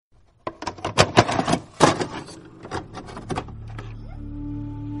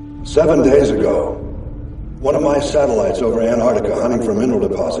7 days ago, one of my satellites over Antarctica hunting for mineral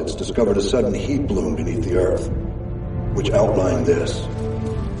deposits discovered a sudden heat bloom beneath the Earth, which outlined this.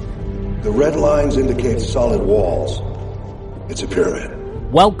 The red lines indicate solid walls. It's a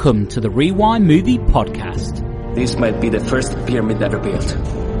pyramid. Welcome to the Rewind Movie Podcast. This might be the first pyramid ever built.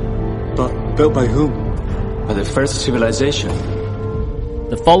 But built by whom? By the first civilization.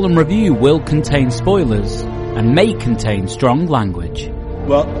 The following review will contain spoilers and may contain strong language.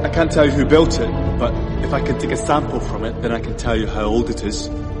 Well, I can't tell you who built it, but if I can take a sample from it, then I can tell you how old it is.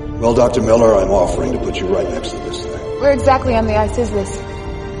 Well, Dr. Miller, I'm offering to put you right next to this thing. Where exactly on the ice is this?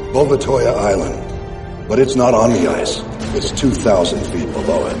 Bovatoya Island. But it's not on the ice. It's 2,000 feet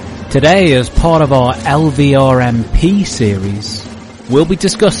below it. Today, as part of our LVRMP series, we'll be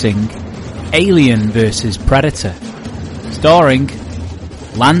discussing Alien vs. Predator, starring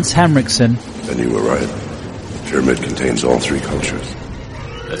Lance Henriksen. And you were right. The pyramid contains all three cultures.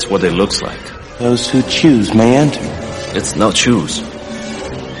 That's what it looks like. Those who choose may enter. It's not choose.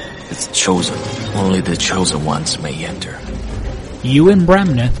 It's chosen. Only the chosen ones may enter. Ewan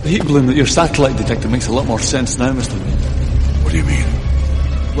Bremner. The heat bloom that your satellite detected makes a lot more sense now, Mr. Lee. What do you mean?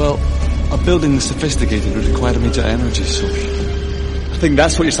 Well, a building this sophisticated would require a major energy source. I think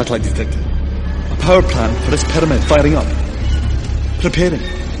that's what your satellite detected. A power plant for this pyramid firing up. Preparing.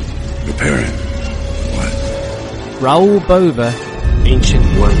 Preparing? What? Raoul Bova. Ancient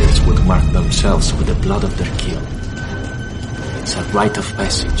warriors would mark themselves with the blood of their kin. It's a rite of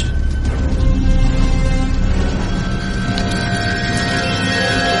passage.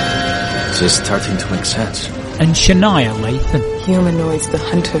 This is starting to make sense. And Shania Lathan. Humanoids, the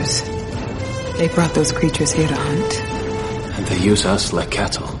hunters. They brought those creatures here to hunt. And they use us like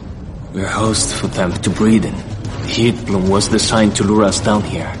cattle. We're hosts for them to breed in. The heat bloom was designed to lure us down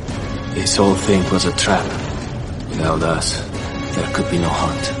here. This whole thing was a trap. Without us, there could be no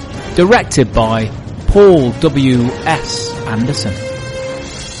hunt. Directed by Paul W.S. Anderson.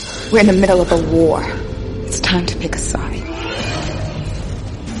 We're in the middle of a war. It's time to pick a side.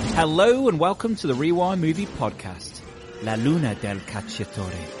 Hello and welcome to the Rewind Movie Podcast. La Luna del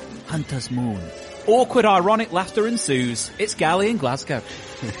Cacciatore. Hunter's Moon. Awkward, ironic laughter ensues. It's Gally in Glasgow.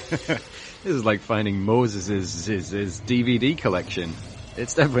 This is like finding Moses' his DVD collection.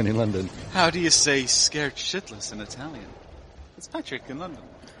 It's Devon in London. How do you say scared shitless in Italian? It's Patrick in London.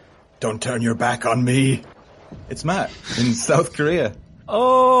 Don't turn your back on me. It's Matt in South Korea.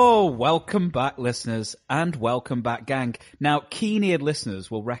 Oh, welcome back, listeners, and welcome back, gang. Now, keen-eared listeners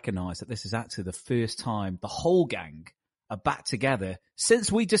will recognise that this is actually the first time the whole gang are back together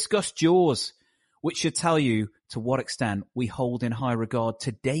since we discussed Jaws, which should tell you to what extent we hold in high regard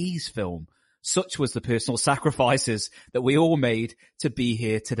today's film. Such was the personal sacrifices that we all made to be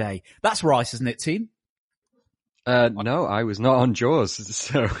here today. That's right, isn't it, team? No, I was not on Jaws,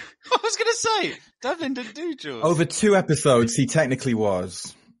 so... I was going to say, Devlin didn't do Jaws. Over 2 episodes, he technically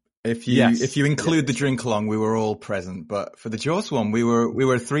was. If you include the drink along, we were all present. But for the Jaws one, we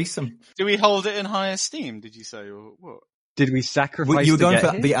were a threesome. Do we hold it in high esteem, did you say, or what? Did we sacrifice You were to going get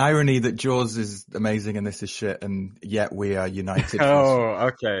for here? the irony that Jaws is amazing and this is shit, and yet we are united. Oh,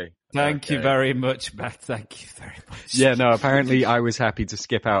 okay. Thank you very much, Matt. Thank you very much. Yeah, no, apparently I was happy to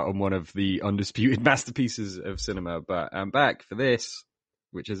skip out on one of the undisputed masterpieces of cinema, but I'm back for this,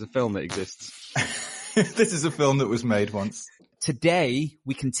 which is a film that exists. This is a film that was made once. Today,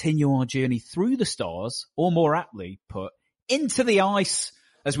 we continue our journey through the stars, or more aptly put, into the ice,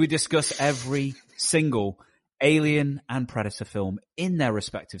 as we discuss every single Alien and Predator film in their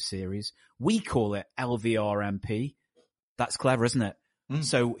respective series. We call it LVRMP. That's clever, isn't it? Mm.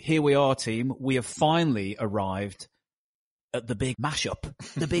 So here we are, team. We have finally arrived at the big mashup,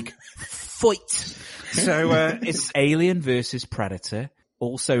 the big fight. So it's Alien versus Predator,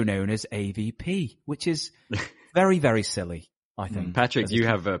 also known as AVP, which is very, very silly, I think. Patrick, you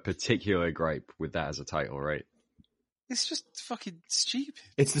have a particular gripe with that as a title, right? It's just fucking stupid.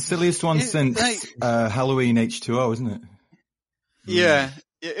 It's the silliest one since Halloween H2O, isn't it? Yeah.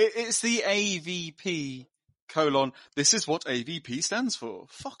 It's the AVP : this is what AVP stands for.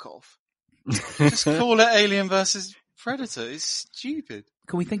 Fuck off. Just call it Alien versus Predator. It's stupid.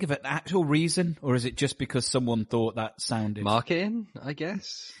 Can we think of an actual reason, or is it just because someone thought that sounded... Marketing, I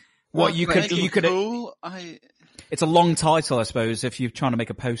guess? What you could... Cool. It's a long title, I suppose, if you're trying to make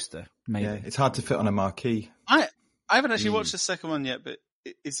a poster, maybe. Yeah, it's hard to fit on a marquee. I haven't actually watched the second one yet, but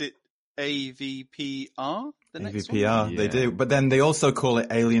is it AVPR? The next AVPR, one? they do. But then they also call it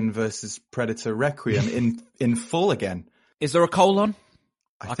Alien versus Predator Requiem in full again. Is there a colon?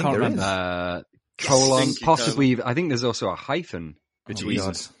 I can't remember. Colon, possibly. I think there's also a hyphen between.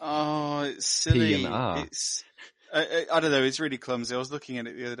 Oh, it's silly. P and R. I don't know, it's really clumsy. I was looking at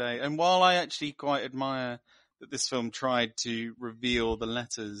it the other day, and while I actually quite admire that this film tried to reveal the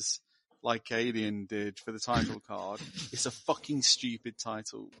letters like Alien did for the title card, it's a fucking stupid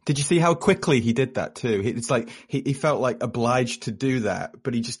title. Did you see how quickly he did that too? It's like he felt like obliged to do that,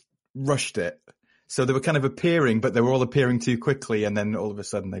 but he just rushed it. So they were kind of appearing, but they were all appearing too quickly, and then all of a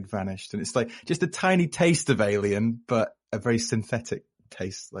sudden they'd vanished. And it's like just a tiny taste of Alien, but a very synthetic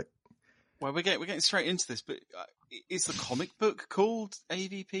taste. Like, well, we're getting straight into this, but is the comic book called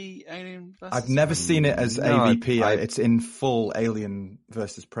AVP Alien vs. I've never seen it as AVP. It's in full Alien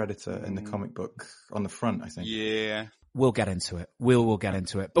versus Predator in the comic book on the front, I think. Yeah. We'll get into it. We'll get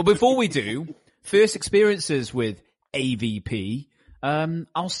into it. But before we do, first experiences with AVP.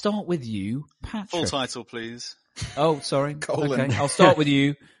 I'll start with you, Patrick. Full title, please. Oh, sorry. Colin. Okay, I'll start with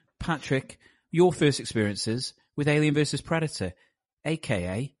you, Patrick. Your first experiences with Alien vs. Predator,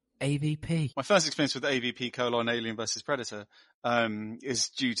 aka AVP. My first experience with AVP : Alien vs. Predator is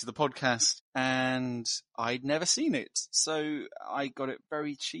due to the podcast, and I'd never seen it, so I got it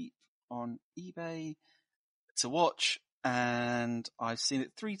very cheap on eBay to watch, and I've seen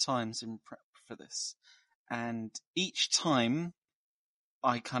it 3 times in prep for this, and each time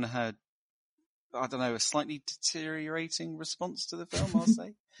I kind of had, I don't know, a slightly deteriorating response to the film, I'll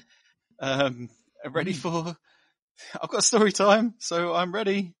say. I'm ready for, I've got story time, so I'm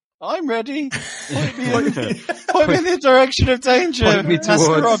ready. I'm ready. Point me in the direction of danger. Point me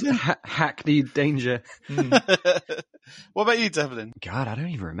towards hackneyed danger. What about you, Devlin? God, I don't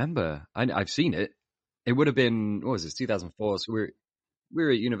even remember. I've seen it. It would have been, what was this, 2004? So we were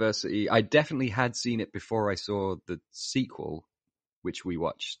at university. I definitely had seen it before I saw the sequel, which we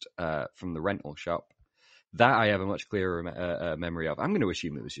watched from the rental shop. That I have a much clearer memory of. I'm going to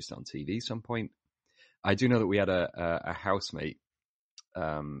assume it was just on TV at some point. I do know that we had a housemate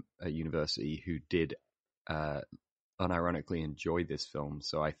at university who did unironically enjoy this film.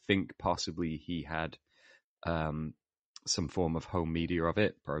 So I think possibly he had some form of home media of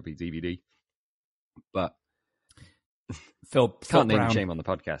it, probably DVD. But Phil can't name Brown. and shame on the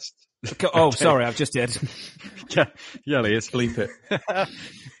podcast. Oh, sorry, I've just did. Yeah, Liz, bleep it.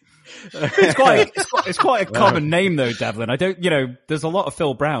 It's quite a common name though, Devlin. I don't, there's a lot of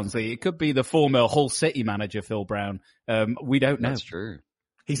Phil Browns. It could be the former Hull City manager, Phil Brown. We don't know. That's true.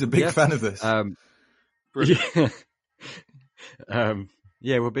 He's a big fan of this.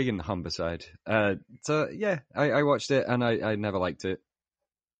 Yeah, we're big in the Humberside. So yeah, I watched it and I never liked it.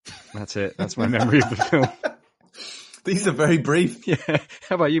 That's it. That's my memory of the film. These are very brief. Yeah.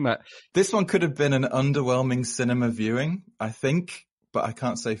 How about you, Matt? This one could have been an underwhelming cinema viewing, I think, but I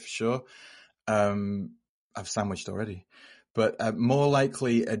can't say for sure. I've sandwiched already. But more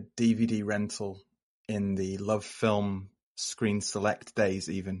likely a DVD rental in the Love Film Screen Select days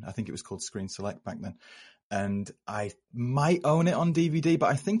even. I think it was called Screen Select back then. And I might own it on DVD, but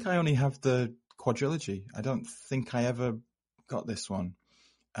I think I only have the quadrilogy. I don't think I ever got this one.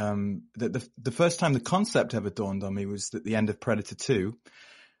 The first time the concept ever dawned on me was at the end of Predator 2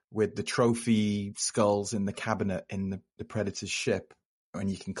 with the trophy skulls in the cabinet in the Predator's ship, and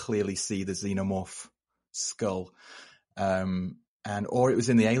you can clearly see the xenomorph skull. Or it was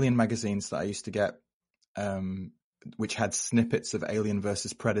in the Alien magazines that I used to get, which had snippets of Alien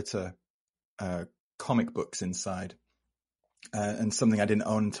versus Predator comic books inside. And something I didn't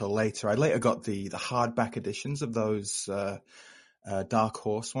own until later. I later got the hardback editions of those Dark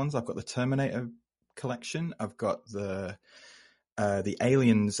Horse ones. I've got the Terminator collection. I've got the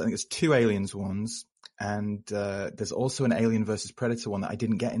Aliens. I think there's 2 Aliens ones, and there's also an Alien versus Predator one that I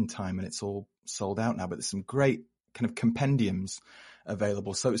didn't get in time, and it's all sold out now. But there's some great kind of compendiums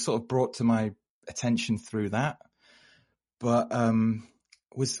available, so it sort of brought to my attention through that. But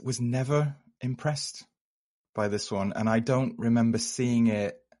was never impressed by this one, and I don't remember seeing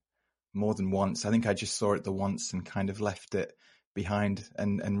it more than once. I think I just saw it the once and kind of left it behind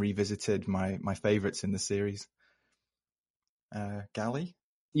and revisited my favorites in the series. Gally?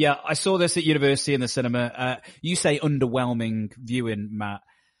 Yeah, I saw this at university in the cinema. You say underwhelming viewing, Matt.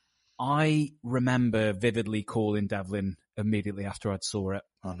 I remember vividly calling Devlin immediately after I'd saw it.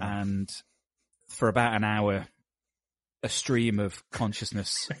 Oh, no. And for about an hour, a stream of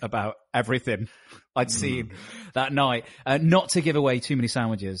consciousness about everything I'd seen that night. Not to give away too many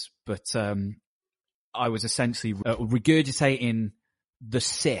sandwiches, but I was essentially regurgitating the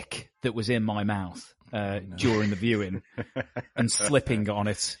sick that was in my mouth during the viewing and slipping on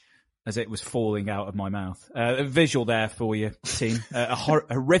it as it was falling out of my mouth. A visual there for you, team. A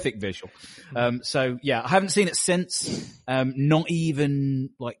horrific visual. So yeah, I haven't seen it since. Not even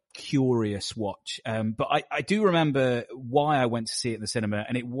like curious watch. But I do remember why I went to see it in the cinema,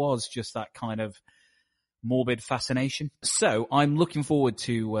 and it was just that kind of morbid fascination. So I'm looking forward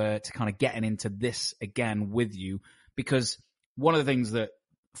to kind of getting into this again with you, because one of the things that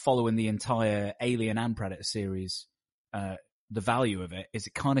following the entire Alien and Predator series, the value of it is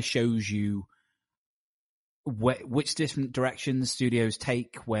it kind of shows you which different directions studios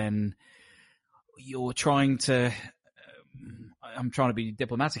take when you're trying to, I'm trying to be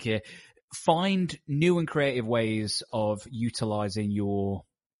diplomatic here, find new and creative ways of utilizing your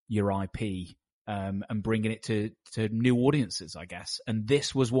IP, and bringing it to new audiences, I guess. And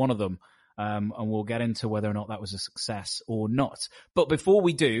this was one of them. And we'll get into whether or not that was a success or not. But before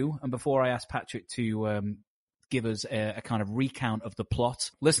we do, and before I ask Patrick to give us a kind of recount of the plot,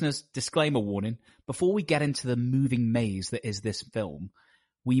 listeners, disclaimer warning, before we get into the moving maze that is this film,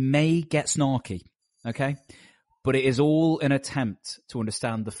 we may get snarky, okay? But it is all an attempt to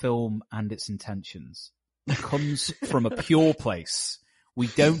understand the film and its intentions. It comes from a pure place. We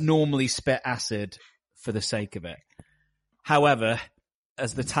don't normally spit acid for the sake of it. However,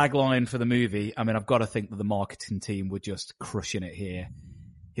 as the tagline for the movie, I mean, I've got to think that the marketing team were just crushing it here.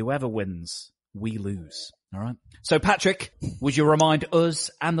 Whoever wins, we lose. All right. So, Patrick, would you remind us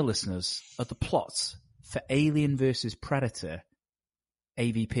and the listeners of the plot for Alien vs. Predator,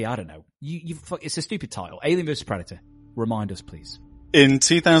 AVP? I don't know. It's a stupid title. Alien vs. Predator. Remind us, please. In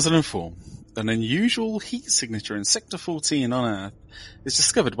 2004, an unusual heat signature in Sector 14 on Earth is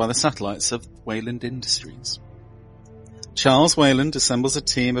discovered by the satellites of Weyland Industries. Charles Weyland assembles a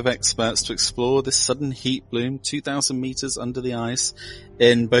team of experts to explore this sudden heat bloom 2,000 meters under the ice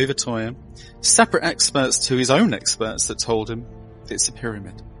in Bouvetoya, separate experts to his own experts that told him it's a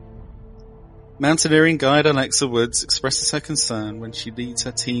pyramid. Mountaineering guide Alexa Woods expresses her concern when she leads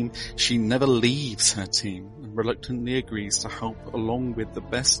her team. She never leaves her team and reluctantly agrees to help along with the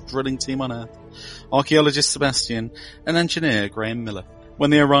best drilling team on Earth, archaeologist Sebastian and engineer Graham Miller. When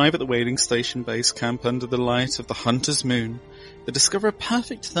they arrive at the whaling station base camp under the light of the Hunter's Moon, they discover a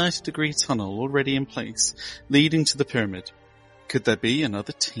perfect 30-degree tunnel already in place, leading to the pyramid. Could there be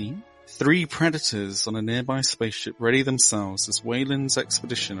another team? 3 predators on a nearby spaceship ready themselves as Weyland's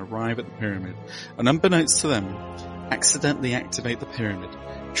expedition arrive at the pyramid, and unbeknownst to them, accidentally activate the pyramid,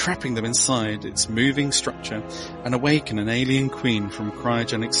 trapping them inside its moving structure and awaken an alien queen from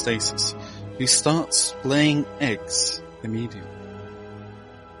cryogenic stasis, who starts laying eggs immediately.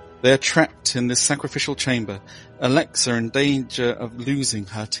 They are trapped in this sacrificial chamber, Alexa in danger of losing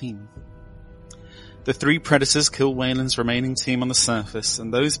her team. The 3 predators kill Weyland's remaining team on the surface,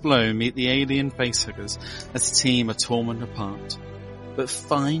 and those below meet the alien facehuggers as the team are torn apart, but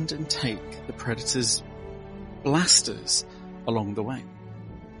find and take the predators' blasters along the way.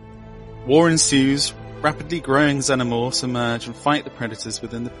 War ensues. Rapidly growing xenomorphs emerge and fight the predators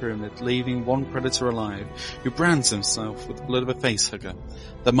within the pyramid, leaving one predator alive, who brands himself with the blood of a facehugger,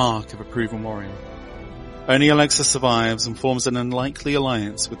 the mark of a proven warrior. Only Alexa survives and forms an unlikely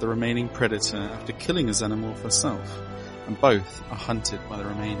alliance with the remaining predator after killing a xenomorph herself, and both are hunted by the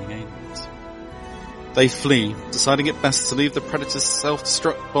remaining aliens. They flee, deciding it best to leave the predator's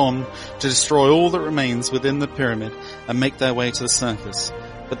self-destruct bomb to destroy all that remains within the pyramid and make their way to the surface.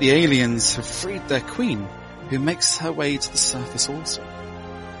 But the aliens have freed their queen, who makes her way to the surface also.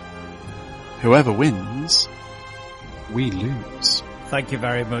 Whoever wins, we lose. Thank you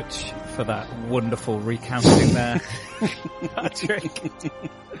very much for that wonderful recounting there, Patrick.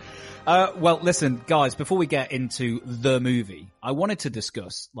 Well, listen, guys, before we get into the movie, I wanted to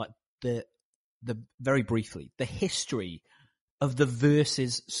discuss, like, the very briefly, the history of the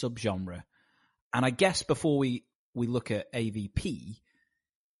versus subgenre. And I guess before we look at AVP,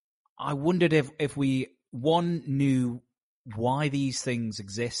 I wondered if we, one, knew why these things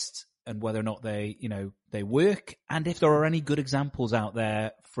exist and whether or not they work, and if there are any good examples out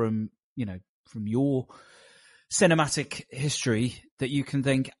there from your cinematic history that you can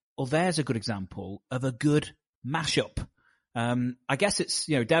think, oh, there's a good example of a good mashup. I guess it's,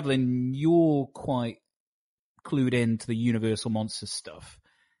 Devlin, you're quite clued into the Universal Monsters stuff.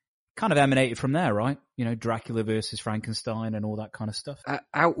 Kind of emanated from there, right? Dracula versus Frankenstein and all that kind of stuff.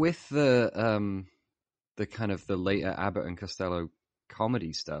 Out with the kind of the later Abbott and Costello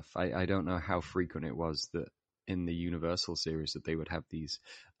comedy stuff. I don't know how frequent it was that in the Universal series that they would have these.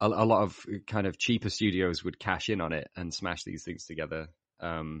 A lot of kind of cheaper studios would cash in on it and smash these things together.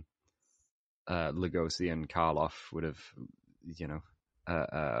 Lugosi and Karloff would have,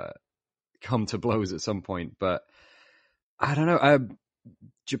 come to blows at some point, but I don't know.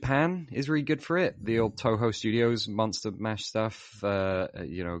 Japan is really good for it. The old Toho Studios Monster Mash stuff,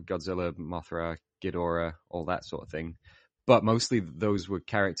 Godzilla, Mothra, Ghidorah, all that sort of thing. But mostly those were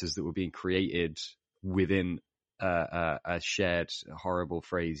characters that were being created within a shared horrible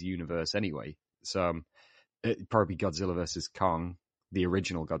phrase universe anyway. So probably Godzilla vs. Kong. The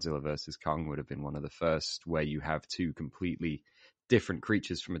original Godzilla vs. Kong would have been one of the first where you have two completely different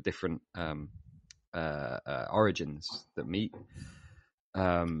creatures from a different origins that meet.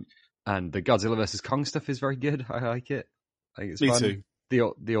 And the Godzilla vs. Kong stuff is very good. I like it. I think it's fun. too.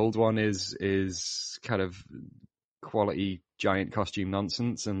 The old one is kind of quality giant costume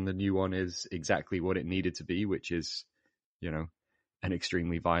nonsense, and the new one is exactly what it needed to be, which is, an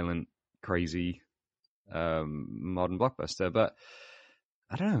extremely violent, crazy modern blockbuster. But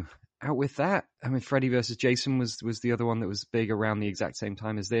I don't know. Out with that, I mean, Freddy versus Jason was the other one that was big around the exact same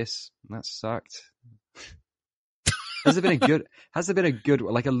time as this, and that sucked. Has there been a good,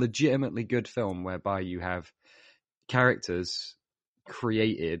 like a legitimately good film whereby you have characters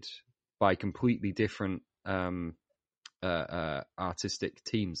created by completely different artistic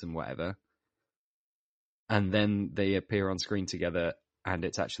teams and whatever, and then they appear on screen together and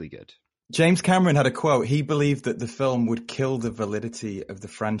it's actually good? James Cameron had a quote. He believed that the film would kill the validity of the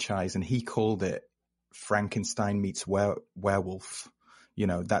franchise, and he called it Frankenstein meets werewolf.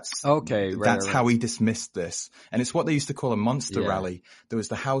 That's okay. That's how he dismissed this. And it's what they used to call a monster rally. There was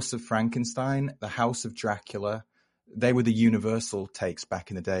the House of Frankenstein, the House of Dracula. They were the Universal takes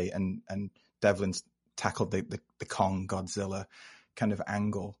back in the day, and Devlin's tackled the Kong Godzilla kind of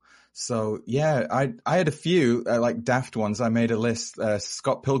angle. So yeah, I had a few like daft ones. I made a list.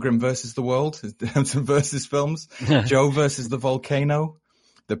 Scott Pilgrim versus the World, some versus films. Joe versus the Volcano,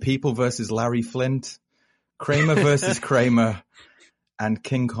 The People versus Larry Flint, Kramer versus Kramer, and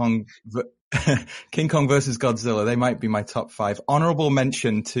King Kong versus Godzilla. They might be my top 5. Honorable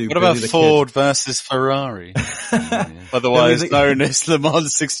mention to what about Ford versus Ferrari, otherwise known as Le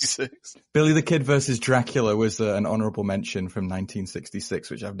Mans 66? Billy the Kid versus Dracula was an honorable mention from 1966,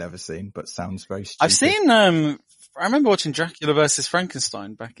 which I've never seen, but sounds very stupid. I've seen. I remember watching Dracula versus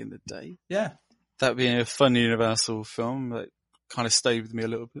Frankenstein back in the day. Yeah, that being a fun Universal film that kind of stayed with me a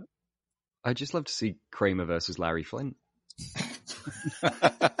little bit. I'd just love to see Kramer versus Larry Flint.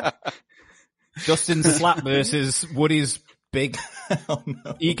 Justin Slap versus Woody's big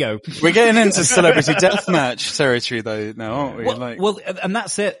ego. We're getting into celebrity deathmatch territory though now, aren't we? Well, and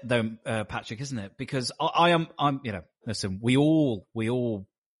that's it though, Patrick, isn't it? Because I'm, listen, we all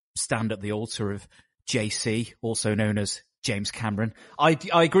stand at the altar of JC, also known as James Cameron. I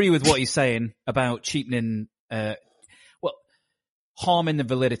agree with what he's saying about cheapening, harming the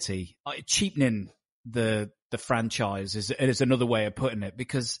validity, cheapening the franchise is another way of putting it,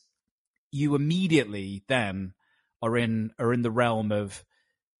 because you immediately then are in the realm of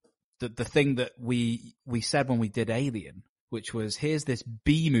the thing that we said when we did Alien, which was, here's this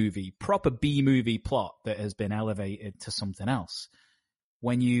proper B movie plot that has been elevated to something else.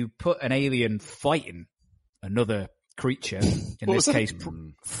 When you put an alien fighting another creature, in this case,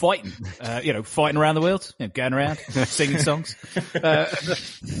 fighting around the world, going around, singing songs.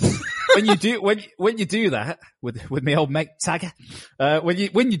 When you do that with my old mate Tagger,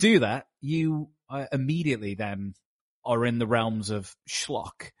 when you do that, you immediately then are in the realms of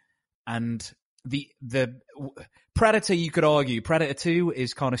schlock. And the Predator, you could argue, Predator 2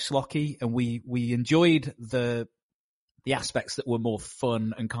 is kind of schlocky, and we enjoyed the aspects that were more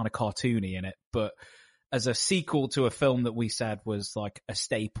fun and kind of cartoony in it, but as a sequel to a film that we said was like a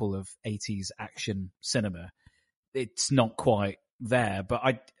staple of 80s action cinema, it's not quite there. But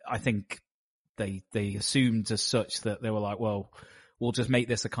I think they assumed as such that they were like, well, we'll just make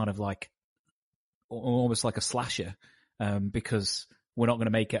this a kind of like almost like a slasher, because we're not going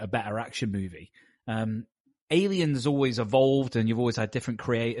to make it a better action movie. Alien's always evolved, and you've always had different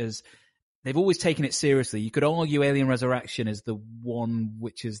creators. They've always taken it seriously. You could argue Alien Resurrection is the one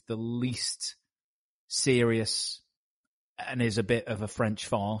which is the least serious and is a bit of a French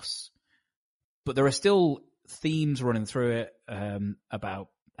farce, but there are still themes running through it about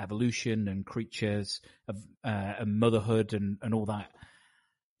evolution and creatures and motherhood and all that.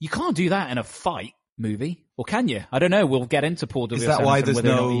 You can't do that in a fight movie, or can you? I don't know. We'll get into Paul W. Is that why there's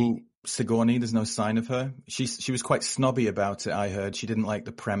no Sigourney? There's no sign of her. She was quite snobby about it. I heard she didn't like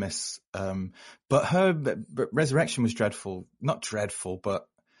the premise, but her Resurrection was dreadful. Not dreadful, but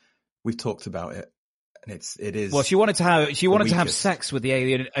we've talked about it. And it is. Well, she wanted to have sex with the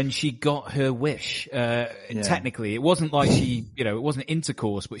alien, and she got her wish. Technically, it wasn't like it wasn't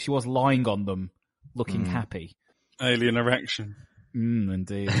intercourse, but she was lying on them, looking happy. Alien erection.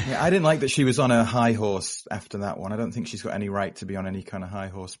 Indeed. Yeah, I didn't like that she was on a high horse after that one. I don't think she's got any right to be on any kind of high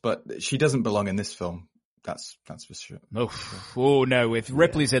horse, but she doesn't belong in this film. That's for sure. Oh no! If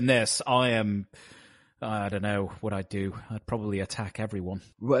Ripley's in this, I am I don't know what I'd do. I'd probably attack everyone.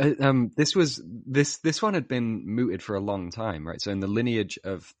 Well, this one had been mooted for a long time, right? So in the lineage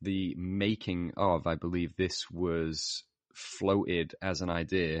of the making of, I believe this was floated as an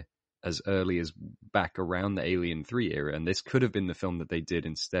idea as early as back around the Alien 3 era, and this could have been the film that they did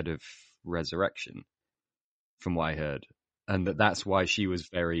instead of Resurrection, from what I heard. And that's why she was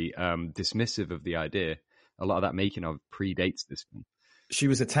very dismissive of the idea. A lot of that making of predates this film. She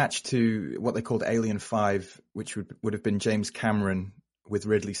was attached to what they called Alien 5, which would have been James Cameron with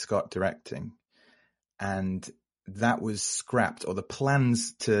Ridley Scott directing. And that was scrapped, or the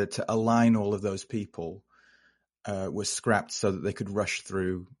plans to align all of those people were scrapped so that they could rush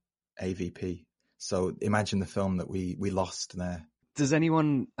through AVP. So imagine the film that we lost there. Does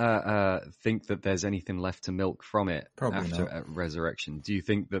anyone think that there's anything left to milk from it after Resurrection? Do you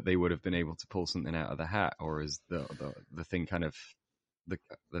think that they would have been able to pull something out of the hat, or is the thing kind of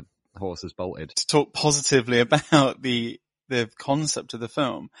the horse has bolted? To talk positively about the concept of the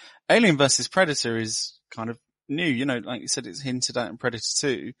film, Alien vs. Predator is kind of new. You know, like you said, it's hinted at in Predator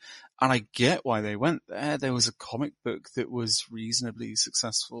 2, and I get why they went there. There was a comic book that was reasonably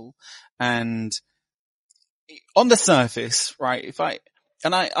successful, and on the surface, right,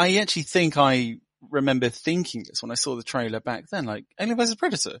 I actually think I remember thinking this when I saw the trailer back then, like, Alien vs.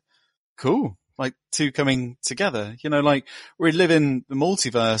 Predator, cool. Like, two coming together. You know, like, we're living the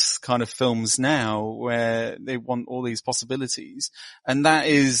multiverse kind of films now where they want all these possibilities. And that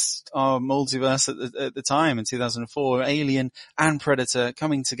is our multiverse at the time in 2004, Alien and Predator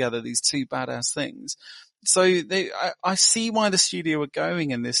coming together, these two badass things. So I see why the studio were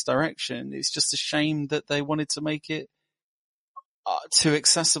going in this direction. It's just a shame that they wanted to make it too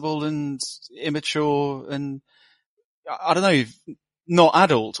accessible and immature and, I don't know, not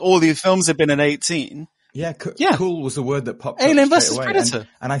adult. All the films have been at 18. Yeah, cool was a word that popped Alien up versus straight away. Predator.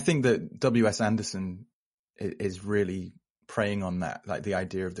 And I think that W.S. Anderson is really preying on that, like the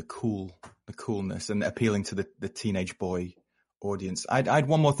idea of the coolness and appealing to the teenage boy audience. I had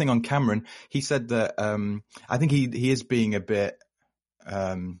one more thing on Cameron. He said that I think he is being a bit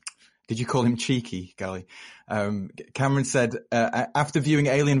did you call him cheeky, Gally? Cameron said after viewing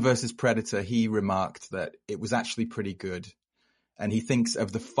Alien vs. Predator, he remarked that it was actually pretty good. And he thinks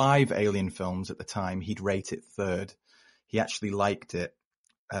of the 5 Alien films at the time, he'd rate it third. He actually liked it.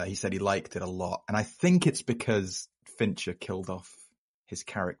 He said he liked it a lot. And I think it's because Fincher killed off his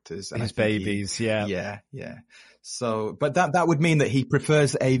characters. And his babies, Yeah. So, but that would mean that he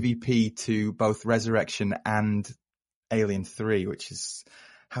prefers AVP to both Resurrection and Alien 3, which is,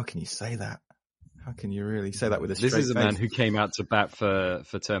 how can you say that? How can you really say that with a straight face? This is a man who came out to bat for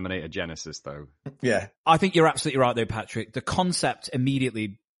Terminator Genesis, though. Yeah. I think you're absolutely right, though, Patrick. The concept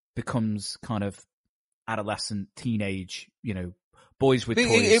immediately becomes kind of adolescent, teenage, you know, boys with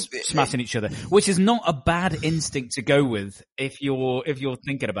toys smashing each other, which is not a bad instinct to go with if you're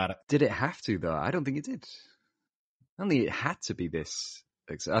thinking about it. Did it have to, though? I don't think it did. I don't think it had to be this.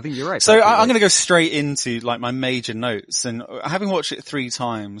 I think you're right. So I'm going to go straight into like my major notes, and having watched it 3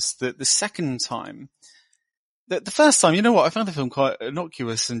 times, the second time, the first time, you know what, I found the film quite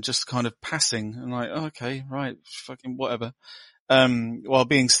innocuous and just kind of passing, and like, oh, okay, right, fucking whatever, while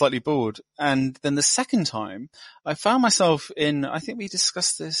being slightly bored. And then the second time, I found myself in, I think we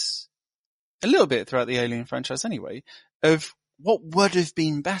discussed this a little bit throughout the Alien franchise anyway, of what would have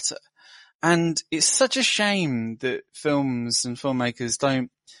been better. And it's such a shame that films and filmmakers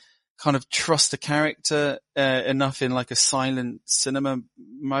don't kind of trust a character enough in like a silent cinema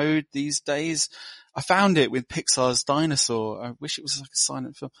mode these days. I found it with Pixar's Dinosaur. I wish it was like a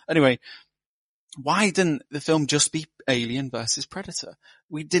silent film. Anyway, why didn't the film just be Alien versus Predator?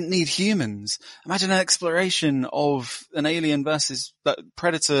 We didn't need humans. Imagine an exploration of an Alien versus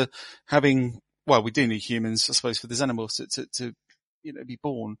Predator having, well, we do need humans, I suppose, for the Xenomorphs to you know, be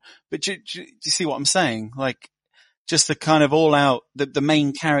born. But do you see what I'm saying? Like, just the kind of all out that the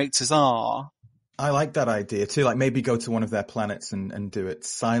main characters are. I like that idea too. Like maybe go to one of their planets and do it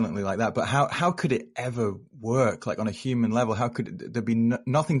silently like that. But how could it ever work? Like on a human level, how could there be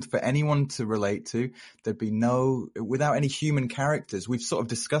nothing for anyone to relate to? There'd be without any human characters. We've sort of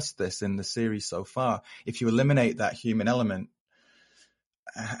discussed this in the series so far. If you eliminate that human element,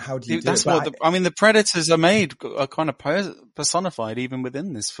 how do you do That's it? I mean, the Predators are kind of personified even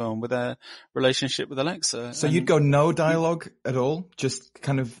within this film with their relationship with Alexa. So you'd go no dialogue at all? Just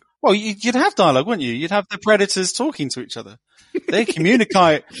kind of... Well, you'd have dialogue, wouldn't you? You'd have the Predators talking to each other. They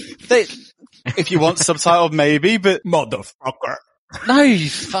communicate. If you want subtitled, maybe, but... Motherfucker. No, you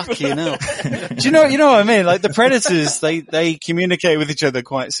fucking hell. Do you know what I mean? Like the Predators, they communicate with each other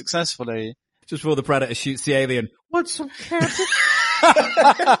quite successfully. Just before the Predator shoots the alien. What's some cat?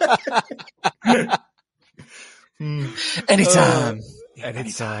 Anytime.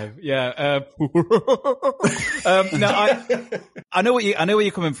 Anytime. Yeah. No, I know where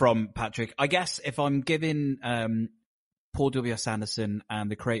you're coming from, Patrick. I guess if I'm giving Paul W.S. Anderson and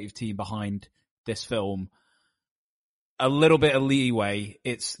the creative team behind this film a little bit of leeway,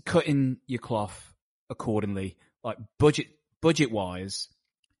 it's cutting your cloth accordingly. Like budget wise,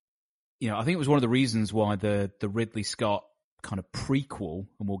 I think it was one of the reasons why the Ridley Scott kind of prequel,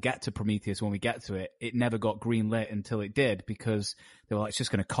 and we'll get to Prometheus when we get to it, it never got greenlit until it did, because they were like, it's just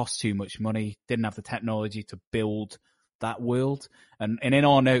going to cost too much money, didn't have the technology to build that world. And in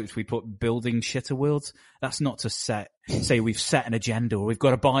our notes, we put building shitter worlds. That's not to say we've set an agenda or we've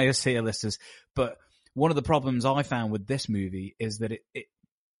got a bias here, listeners. But one of the problems I found with this movie is that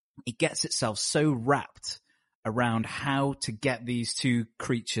it gets itself so wrapped around how to get these two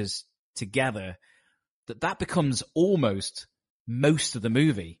creatures together that becomes almost most of the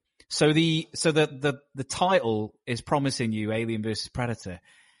movie. So the title is promising you Alien versus Predator,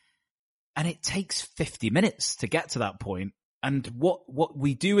 and it takes 50 minutes to get to that point. And what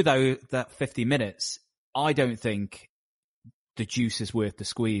we do with that 50 minutes, I don't think the juice is worth the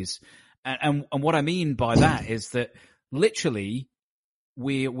squeeze. And what I mean by that is that literally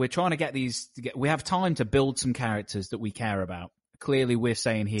we're trying to get we have time to build some characters that we care about. Clearly, we're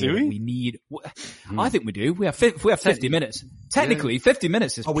saying here do we need. I think we do. We have 50 minutes. Technically, 50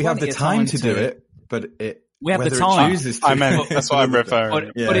 minutes is. We have the time to do it, but we have the time. I meant that's what I'm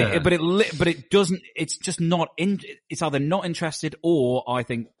referring. But it doesn't. It's just not. It's either not interested, or I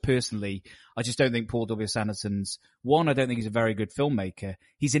think personally, I just don't think Paul W.S. Anderson's one. I don't think he's a very good filmmaker.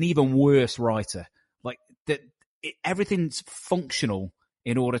 He's an even worse writer. Like that, everything's functional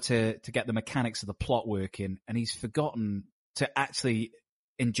in order to get the mechanics of the plot working, and he's forgotten to actually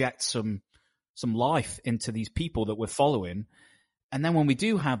inject some life into these people that we're following. And then when we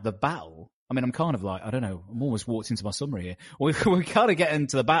do have the battle, I mean, I'm kind of like, I don't know, I'm almost walked into my summary here. We kind of get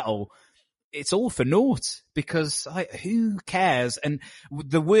into the battle. It's all for naught, because who cares? And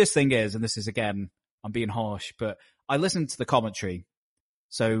the worst thing is, and this is, again, I'm being harsh, but I listened to the commentary.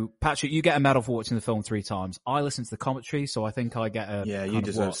 So, Patrick, you get a medal for watching the film 3 times. I listened to the commentary, so I think I get a... Yeah, you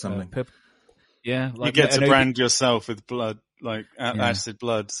deserve something. Yeah, you get to brand yourself with blood, like acid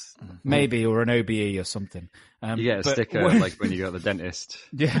blood, maybe, or an OBE or something. You get a sticker like when you go to the dentist.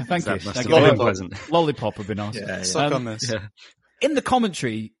 Yeah, thank you. Must have been pleasant. Lollipop would be nice. Yeah. Suck on this. Yeah. In the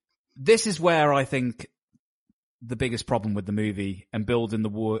commentary, this is where I think the biggest problem with the movie and building the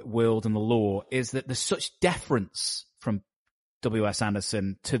world and the lore is that there's such deference from W.S.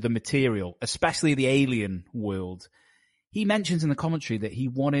 Anderson to the material, especially the alien world. He mentions in the commentary that he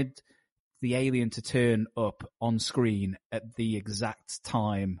wanted the alien to turn up on screen at the exact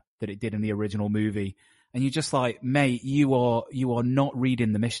time that it did in the original movie. And you're just like, mate, you are not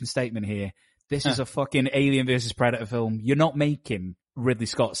reading the mission statement here. This is a fucking Alien versus Predator film. You're not making Ridley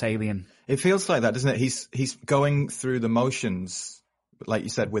Scott's Alien. It feels like that, doesn't it? He's going through the motions, like you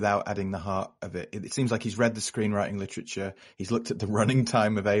said, without adding the heart of it. It seems like he's read the screenwriting literature. He's looked at the running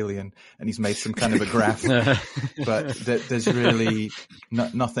time of Alien and he's made some kind of a graph. But there's really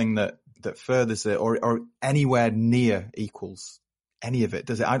nothing that furthers it or anywhere near equals any of it,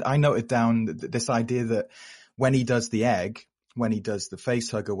 does it? I noted down this idea that when he does the egg, when he does the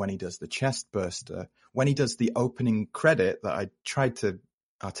face hugger, when he does the chest burster, when he does the opening credit that I tried to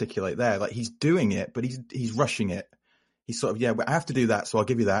articulate there, like he's doing it, but he's rushing it. He's sort of, I have to do that, so I'll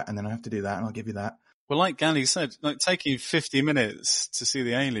give you that, and then I have to do that, and I'll give you that. Well, like Gally said, like taking 50 minutes to see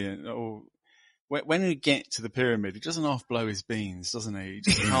the alien, or when you get to the pyramid, he doesn't half blow his beans, doesn't he? He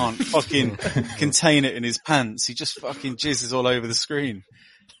just can't fucking contain it in his pants. He just fucking jizzes all over the screen.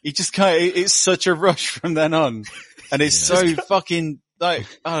 He just can't, it's such a rush from then on. And it's so fucking, like,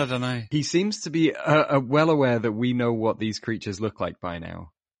 I don't know. He seems to be well aware that we know what these creatures look like by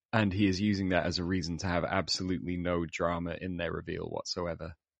now. And he is using that as a reason to have absolutely no drama in their reveal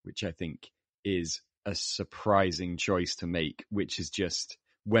whatsoever, which I think is a surprising choice to make, which is just,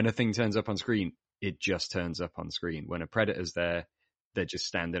 when a thing turns up on screen, it just turns up on screen. When a predator's there, they're just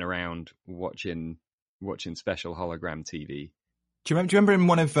standing around watching special hologram TV. Do you remember in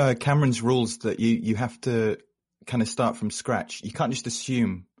one of Cameron's rules that you have to kind of start from scratch? You can't just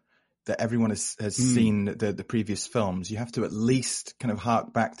assume that everyone has seen the previous films. You have to at least kind of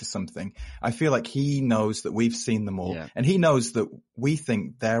hark back to something. I feel like he knows that we've seen them all, and he knows that we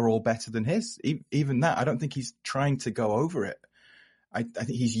think they're all better than his. Even that, I don't think he's trying to go over it. I think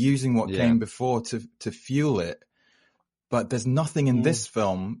he's using what came before to fuel it. But there's nothing in this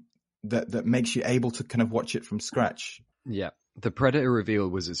film that makes you able to kind of watch it from scratch. Yeah. The Predator reveal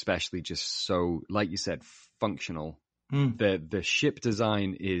was especially just so, like you said, functional. The ship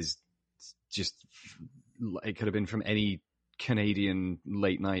design is just it could have been from any Canadian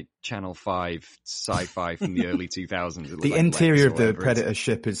late night Channel 5 sci-fi from the early 2000s. The interior of the Predator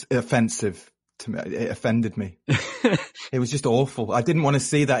ship is offensive to me. It offended me. It was just awful. I didn't want to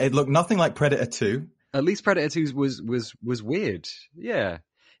see that. It looked nothing like Predator 2. At least Predator 2 was weird. Yeah.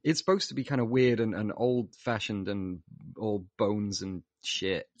 It's supposed to be kind of weird and old-fashioned and all bones and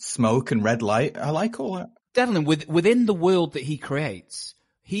shit. Smoke and red light. I like all that. Devlin, within the world that he creates,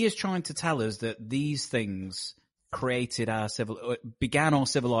 he is trying to tell us that these things began our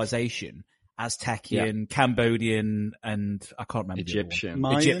civilization. Aztecian, Cambodian, and I can't remember Egyptian.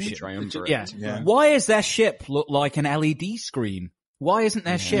 Triumvirate. Yeah. Why is their ship look like an LED screen? Why isn't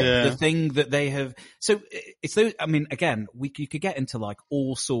their ship the thing that they have? So it's those. I mean, again, you could get into like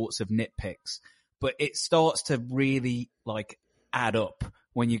all sorts of nitpicks, but it starts to really like add up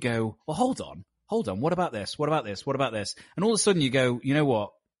when you go, well, hold on. What about this? What about this? What about this? And all of a sudden you go, you know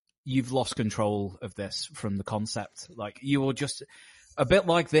what? You've lost control of this from the concept. Like you're just a bit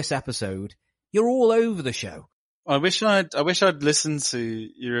like this episode. You're all over the show. I wish I'd listened to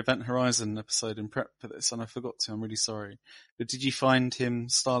your Event Horizon episode in prep for this, and I forgot to. I'm really sorry. But did you find him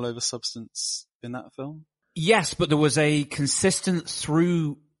style over substance in that film? Yes, but there was a consistent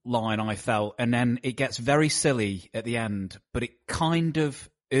through line, I felt, and then it gets very silly at the end, but it kind of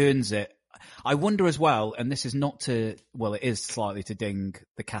earns it. I wonder as well, and this is not to, well, it is slightly to ding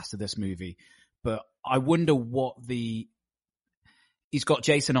the cast of this movie, but I wonder what he's got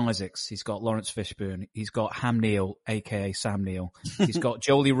Jason Isaacs, he's got Lawrence Fishburne, he's got Ham Neill, aka Sam Neill, he's got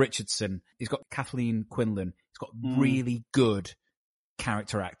Jolie Richardson, he's got Kathleen Quinlan, he's got really good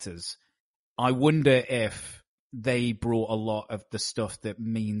character actors. I wonder if they brought a lot of the stuff that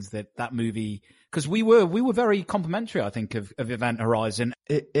means that movie, because we were very complimentary, I think, of Event Horizon.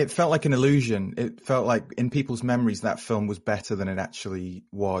 It felt like an illusion. It felt like in people's memories that film was better than it actually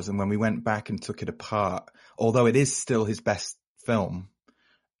was. And when we went back and took it apart, although it is still his best film,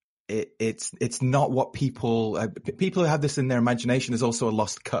 it's not what people who have this in their imagination. There's also a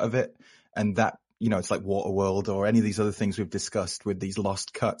lost cut of it, and that, you know, it's like Waterworld or any of these other things we've discussed with these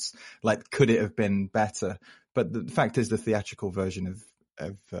lost cuts. Like, could it have been better? But the fact is, the theatrical version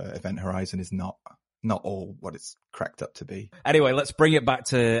of Event Horizon is not all what it's cracked up to be. Anyway, let's bring it back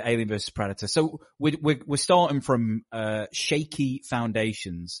to Alien vs Predator. So we're starting from shaky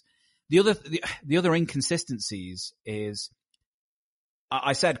foundations. The other inconsistencies is,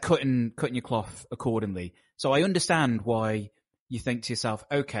 I said cutting your cloth accordingly. So I understand why you think to yourself,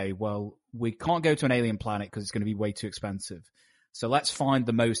 okay, well, we can't go to an alien planet because it's going to be way too expensive. So let's find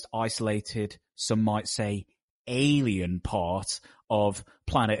the most isolated, some might say, alien part of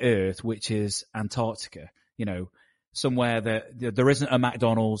planet Earth, which is Antarctica. You know, somewhere that there isn't a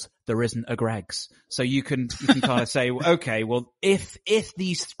McDonald's, there isn't a Greg's. So you can kind of say, okay, well, if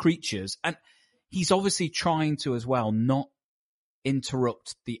these creatures, and he's obviously trying to as well not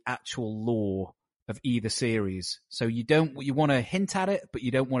interrupt the actual lore of either series. So you want to hint at it, but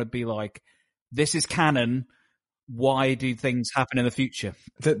you don't want to be like, this is canon. Why do things happen in the future?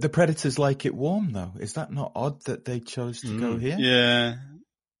 The Predators like it warm, though. Is that not odd that they chose to go here? Yeah.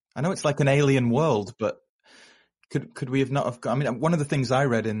 I know it's like an alien world, but could we have not have got, I mean, one of the things I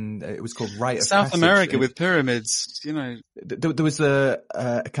read it was called Rite of South Passage. America with pyramids, you know. There was a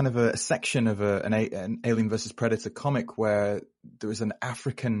kind of a section of an Alien versus Predator comic where there was an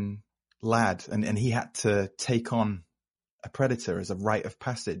African lad and he had to take on a predator as a rite of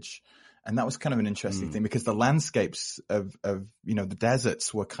passage. And that was kind of an interesting thing, because the landscapes of you know, the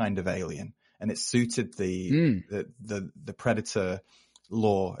deserts were kind of alien, and it suited the predator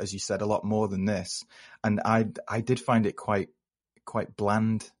lore, as you said, a lot more than this. And I did find it quite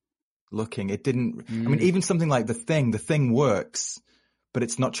bland looking. It didn't. I mean, even something like The Thing works, but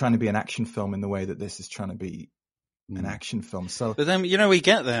it's not trying to be an action film in the way that this is trying to be an action film. So, but then, you know, we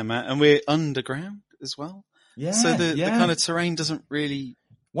get there, Matt, and we're underground as well. Yeah. So the kind of terrain doesn't really.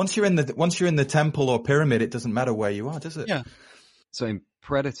 Once you're in the temple or pyramid, it doesn't matter where you are, does it? Yeah. So in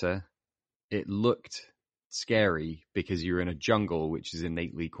Predator, it looked scary because you're in a jungle, which is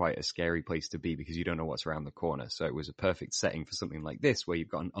innately quite a scary place to be because you don't know what's around the corner. So it was a perfect setting for something like this, where you've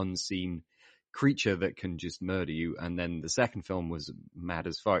got an unseen creature that can just murder you. And then the second film was mad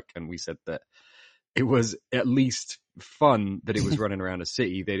as fuck, and we said that it was at least fun that it was running around a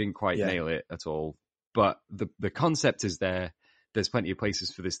city. They didn't quite nail it at all, but the concept is there. There's plenty of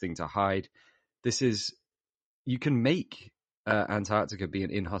places for this thing to hide. You can make Antarctica be an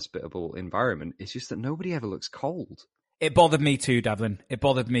inhospitable environment. It's just that nobody ever looks cold. It bothered me too, Devlin. It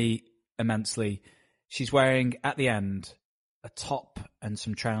bothered me immensely. She's wearing, at the end, a top and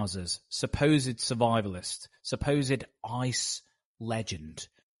some trousers. Supposed survivalist. Supposed ice legend.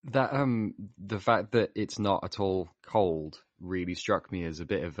 That the fact that it's not at all cold really struck me as a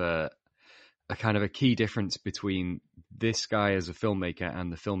bit of a kind of a key difference between this guy as a filmmaker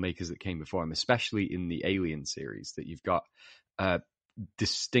and the filmmakers that came before him, especially in the Alien series, that you've got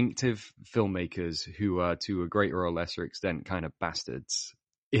distinctive filmmakers who are to a greater or lesser extent kind of bastards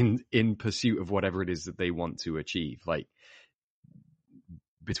in pursuit of whatever it is that they want to achieve. Like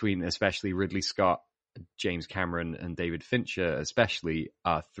between especially Ridley Scott, James Cameron and David Fincher especially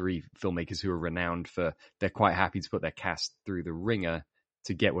are three filmmakers who are renowned for they're quite happy to put their cast through the ringer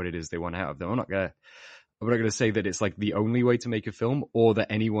to get what it is they want out of them. I'm not gonna say that it's like the only way to make a film or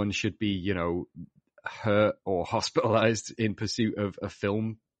that anyone should be, you know, hurt or hospitalized in pursuit of a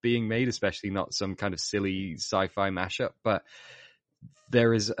film being made, especially not some kind of silly sci-fi mashup. But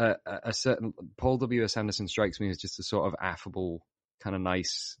there is a certain Paul W.S. Anderson strikes me as just a sort of affable, kind of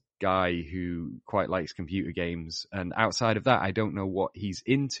nice guy who quite likes computer games. And outside of that, I don't know what he's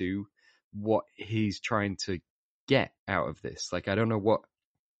into, what he's trying to get out of this. Like, I don't know what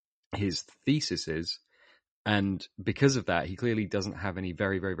his thesis is. And because of that, he clearly doesn't have any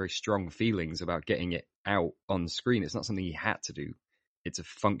very, very, very strong feelings about getting it out on screen. It's not something he had to do. It's a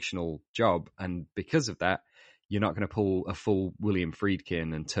functional job. And because of that, you're not going to pull a full William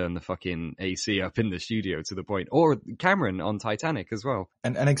Friedkin and turn the fucking AC up in the studio to the point, or Cameron on Titanic as well.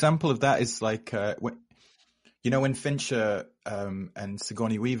 And an example of that is like, when Fincher and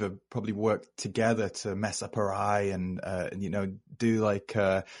Sigourney Weaver probably worked together to mess up her eye and do like,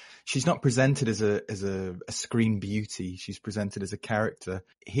 she's not presented as a screen beauty. She's presented as a character.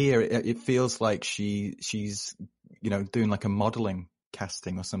 Here, it feels like she's doing like a modeling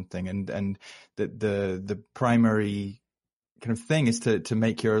casting or something, and the primary kind of thing is to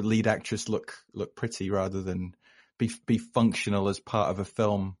make your lead actress look pretty rather than be functional as part of a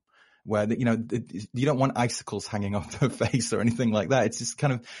film where you don't want icicles hanging off her face or anything like that. It's just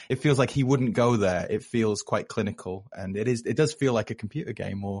kind of, it feels like he wouldn't go there. It feels quite clinical, and it does feel like a computer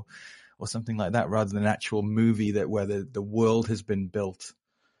game or something like that rather than an actual movie where the world has been built,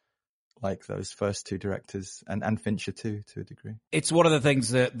 like those first two directors and Fincher too, to a degree. It's one of the things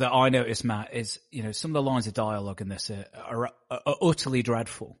that I noticed, Matt, is, some of the lines of dialogue in this are utterly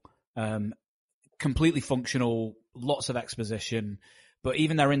dreadful. Completely functional, lots of exposition, but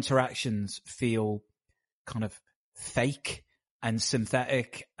even their interactions feel kind of fake and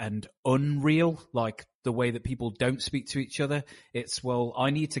synthetic and unreal, like the way that people don't speak to each other. It's, well,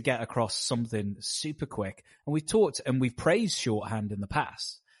 I need to get across something super quick. And we've talked and we've praised shorthand in the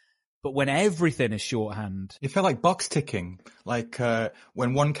past. But when everything is shorthand, it felt like box ticking. Like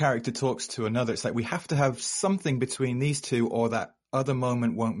when one character talks to another, it's like we have to have something between these two, or that other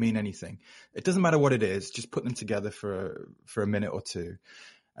moment won't mean anything. It doesn't matter what it is; just put them together for a minute or two.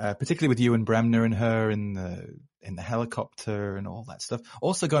 Particularly with Ewan Bremner and her in the helicopter and all that stuff.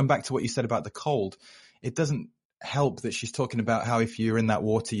 Also, going back to what you said about the cold, it doesn't help that she's talking about how if you're in that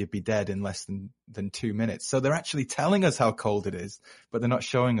water you'd be dead in less than 2 minutes. So they're actually telling us how cold it is, but they're not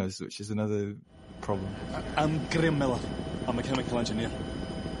showing us, which is another problem. I'm Graham Miller. I'm a chemical engineer.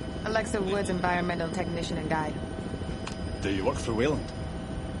 Alexa Woods, environmental technician and guide. Do you work for Wayland?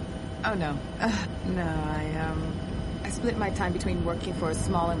 Oh no. No, I split my time between working for a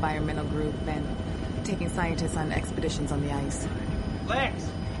small environmental group and taking scientists on expeditions on the ice. Lex,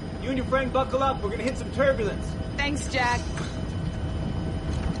 you and your friend buckle up. We're gonna hit some turbulence. Thanks, Jack.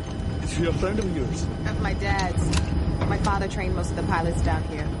 Is he a friend of yours? Of my dad's. My father trained most of the pilots down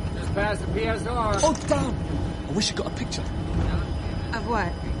here. Just past the PSR. Oh, damn! I wish you got a picture. Of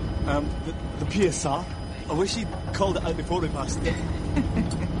what? The PSR. I wish he'd called it out before we passed it.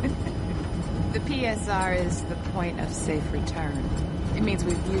 The PSR is the point of safe return. It means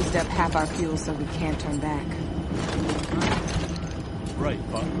we've used up half our fuel, so we can't turn back. Right,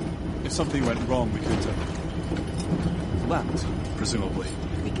 but if something went wrong, we could land, presumably.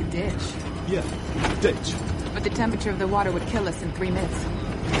 We could ditch. Yeah, ditch. But the temperature of the water would kill us in 3 minutes.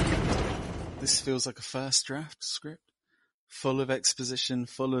 This feels like a first draft script, full of exposition,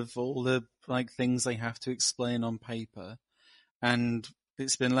 full of all the things they have to explain on paper, and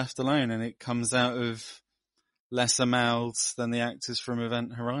it's been left alone, and it comes out of lesser mouths than the actors from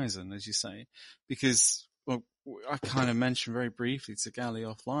Event Horizon, as you say, because, well, I kind of mentioned very briefly to Gally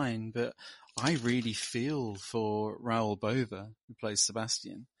offline, but I really feel for Raoul Bova, who plays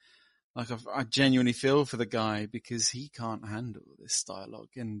Sebastian. I genuinely feel for the guy because he can't handle this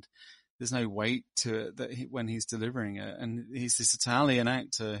dialogue, and there's no weight to it when he's delivering it. And he's this Italian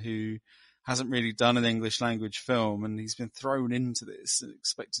actor who hasn't really done an English language film, and he's been thrown into this and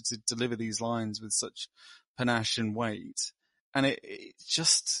expected to deliver these lines with such panache and weight. And it's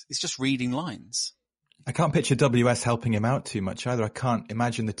just reading lines. I can't picture WS helping him out too much either. I can't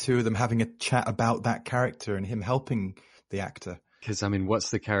imagine the two of them having a chat about that character and him helping the actor. Because, I mean,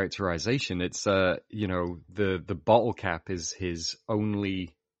 what's the characterization? It's, the bottle cap is his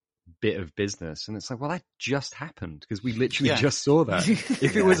only bit of business. And it's like, well, that just happened because we literally just saw that.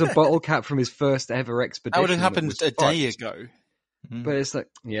 If it was a bottle cap from his first ever expedition. That would have happened a day ago. But it's like,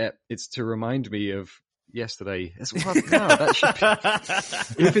 it's to remind me of yesterday. It's, well, no, that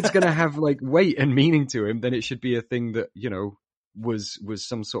should be, if it's going to have like weight and meaning to him, then it should be a thing that, was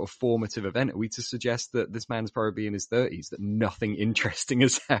some sort of formative event. Are we to suggest that this man's probably in his 30s, that nothing interesting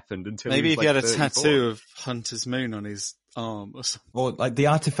has happened until maybe if he had a 34? tattoo of Hunter's Moon on his arm or something. Or like the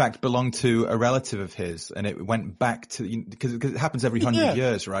artifact belonged to a relative of his and it went back to, because it happens every 100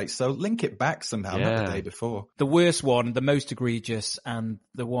 years, right? So link it back somehow, not the day before. The worst one, the most egregious, and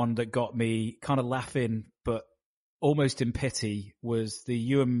the one that got me kind of laughing but almost in pity was the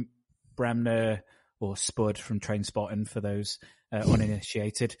Ewan Bremner, or Spud from Trainspotting for those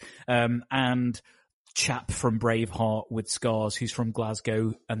uninitiated, and chap from Braveheart with scars who's from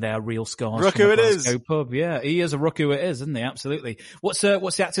Glasgow, and they are real scars. Rook from who the it Glasgow is. pub. Yeah, he is a rook who it is, isn't he? Absolutely. What's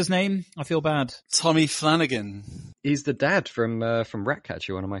the actor's name? I feel bad. Tommy Flanagan. He's the dad from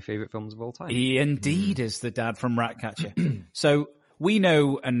Ratcatcher, one of my favorite films of all time. He indeed is the dad from Ratcatcher. So we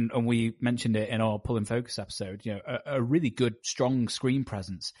know, and we mentioned it in our Pull in Focus episode, a really good, strong screen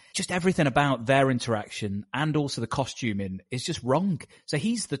presence. Just everything about their interaction and also the costuming is just wrong. So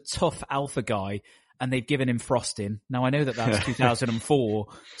he's the tough alpha guy, and they've given him frosting. Now, I know that that's 2004,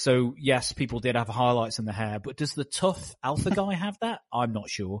 so yes, people did have highlights in the hair, but does the tough alpha guy have that? I'm not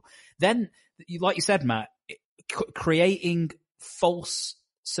sure. Then, like you said, Matt, creating false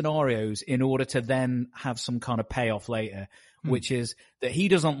scenarios in order to then have some kind of payoff later, which is that he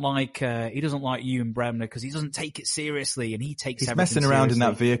doesn't like Ewan Bremner because he doesn't take it seriously, and he's messing around in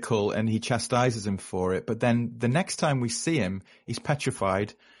that vehicle and he chastises him for it. But then the next time we see him, he's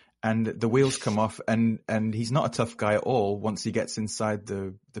petrified and the wheels come off, and he's not a tough guy at all once he gets inside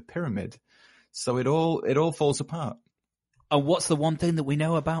the pyramid. So it all falls apart. And what's the one thing that we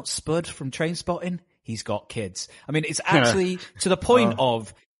know about Spud from Trainspotting? He's got kids. I mean, it's actually to the point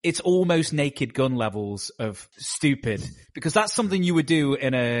of it's almost Naked Gun levels of stupid, because that's something you would do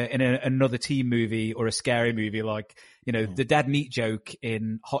in another teen movie or a scary movie, like, the dad meat joke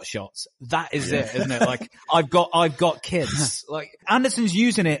in Hot Shots. That is it, isn't it? Like, I've got kids. Like, Anderson's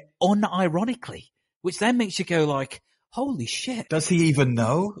using it unironically, which then makes you go like, holy shit. Does he even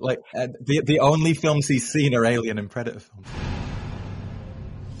know? Like, the only films he's seen are Alien and Predator films.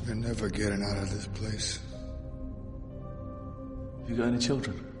 They're never getting out of this place. You got any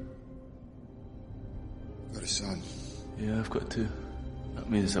children? Got a son. Yeah, I've got two. That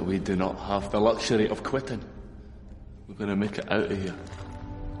means that we do not have the luxury of quitting. We're going to make it out of here.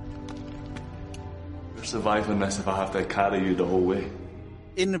 You're surviving this if I have to carry you the whole way.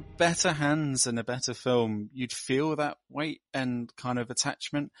 In better hands and a better film, you'd feel that weight and kind of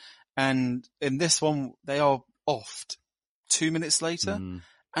attachment. And in this one, they are offed 2 minutes later.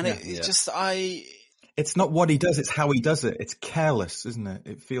 And it's just, It's not what he does, it's how he does it. It's careless, isn't it?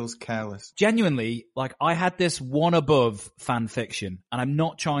 It feels careless. Genuinely, like, I had this one above fan fiction, and I'm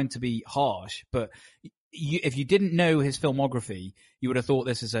not trying to be harsh, but if you didn't know his filmography, you would have thought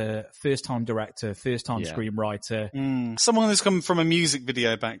this is a first-time director, first-time screenwriter. Someone who's come from a music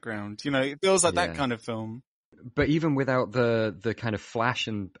video background, it feels like that kind of film. But even without the kind of flash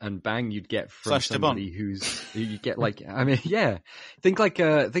and bang you'd get from Flash somebody you get like, I mean, think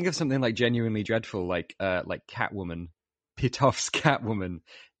of something like Genuinely Dreadful, like Catwoman, Pitoff's Catwoman.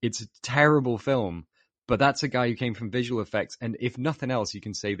 It's a terrible film, but that's a guy who came from visual effects. And if nothing else, you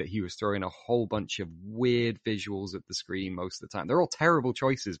can say that he was throwing a whole bunch of weird visuals at the screen most of the time. They're all terrible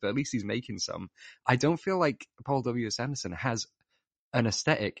choices, but at least he's making some. I don't feel like Paul W.S. Anderson has an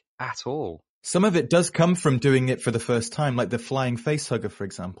aesthetic at all. Some of it does come from doing it for the first time, like the flying facehugger, for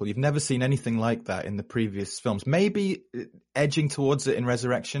example. You've never seen anything like that in the previous films. Maybe edging towards it in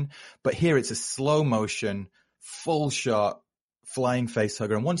Resurrection, but here it's a slow motion, full shot, flying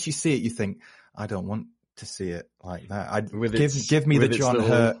facehugger. And once you see it, you think, I don't want to see it like that. Give me the John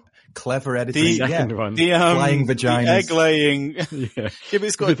Hurt clever editing. Flying vaginas. The egg laying.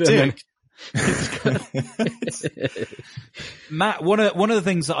 It's got a dick. Matt, one of the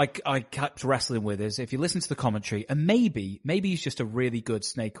things that I kept wrestling with is, if you listen to the commentary, and maybe he's just a really good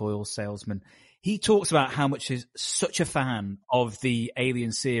snake oil salesman, he talks about how much he's such a fan of the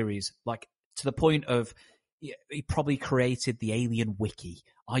Alien series, like to the point of he probably created the Alien wiki.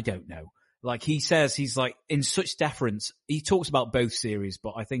 I don't know. Like, he says he's like in such deference. He talks about both series,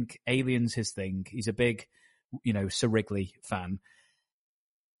 but I think Alien's his thing. He's a big, Sir Wrigley fan.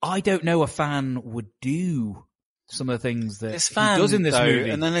 I don't know a fan would do some of the things that This he fan does in this though, movie.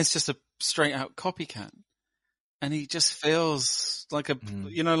 and then it's just a straight out copycat, and he just feels like a,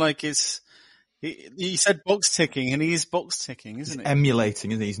 like it's. He said box ticking, and he is box ticking, isn't he?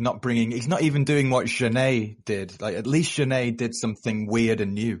 Emulating, isn't he? He's not even doing what Jeunet did. Like, at least Jeunet did something weird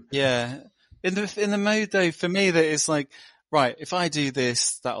and new. Yeah. In the mode though, for me, that it's like, right, if I do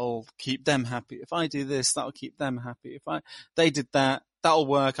this, that'll keep them happy. If I do this, that'll keep them happy. They did that, that'll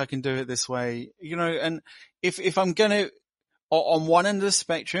work. I can do it this way, and if I'm going to, on one end of the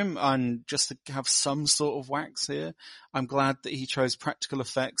spectrum, and just to have some sort of wax here, I'm glad that he chose practical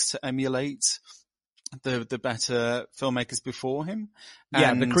effects to emulate the better filmmakers before him.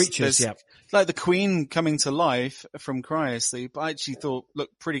 Yeah, and the creatures, yeah. Like the Queen coming to life from cryosleep, I actually thought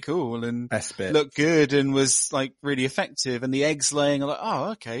looked pretty cool and looked good and was like really effective. And the eggs laying, I'm like,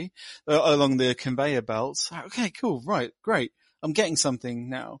 oh, okay, along the conveyor belts. Okay, cool, right, great. I'm getting something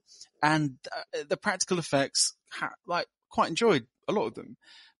now. And the practical effects, quite enjoyed a lot of them.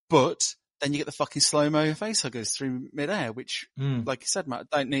 But then you get the fucking slow-mo facehuggers through midair, which, like you said, Matt,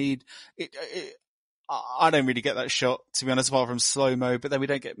 don't need it. I don't really get that shot, to be honest, apart from slow-mo, but then we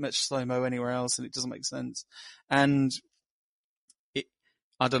don't get much slow-mo anywhere else, and it doesn't make sense. And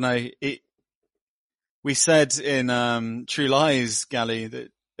I don't know, we said in True Lies, Gally,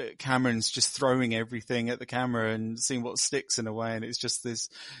 that Cameron's just throwing everything at the camera and seeing what sticks in a way, and it's just this,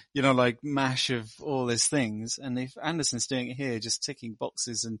 like mash of all these things. And if Anderson's doing it here, just ticking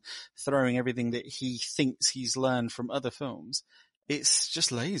boxes and throwing everything that he thinks he's learned from other films, it's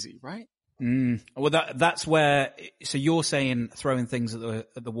just lazy, right? Well, that's where. So you're saying throwing things at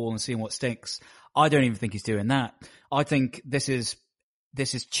the wall and seeing what sticks. I don't even think he's doing that. I think this is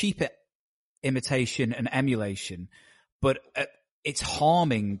cheap imitation and emulation, but it's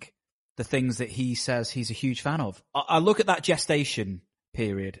harming the things that he says he's a huge fan of. I look at that gestation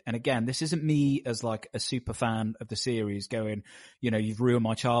period, and again, this isn't me as like a super fan of the series going, you've ruined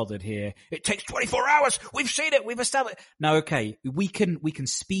my childhood here. It takes 24 hours. We've seen it. We've established. No, okay, we can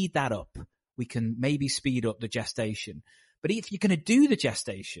speed that up. We can maybe speed up the gestation. But if you're going to do the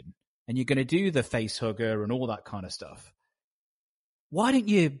gestation and you're going to do the face hugger and all that kind of stuff, why don't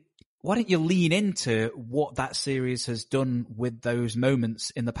you lean into what that series has done with those moments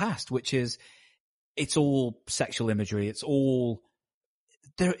in the past, which is it's all sexual imagery. It's all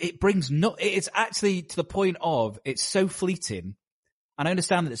there. It's actually to the point of it's so fleeting. And I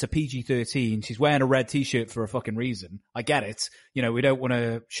understand that it's a PG-13. She's wearing a red t-shirt for a fucking reason. I get it. We don't want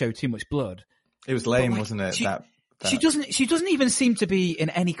to show too much blood. It was lame, wasn't it? She doesn't even seem to be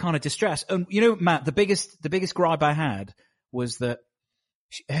in any kind of distress. And Matt, the biggest gripe I had was that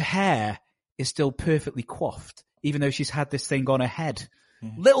her hair is still perfectly coiffed, even though she's had this thing on her head.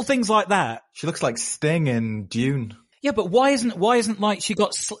 Yeah. Little things like that. She looks like Sting in Dune. Yeah, but why isn't like she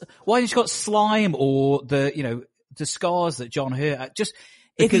got slime or the scars that John Hurt just.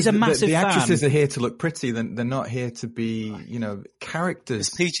 If he's a massive the actresses fan, are here to look pretty, then they're not here to be, characters.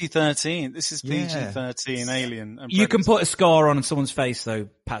 It's PG-13. This is PG-13 Alien. You can put a scar on someone's face though,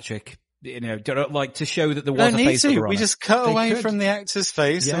 Patrick. Like to show that there was a face hugger on We it. just cut away from the actor's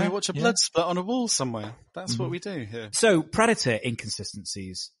face and we watch a blood splat on a wall somewhere. That's what we do here. So Predator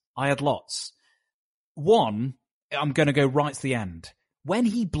inconsistencies. I had lots. One, I'm going to go right to the end. When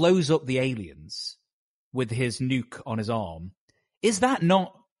he blows up the aliens with his nuke on his arm, is that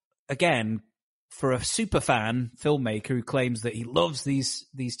not, again, for a super fan filmmaker who claims that he loves these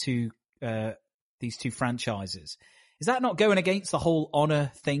two franchises, is that not going against the whole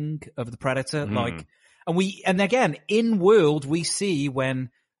honor thing of the Predator? And again, in world, we see when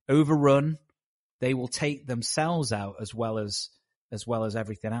overrun, they will take themselves out as well as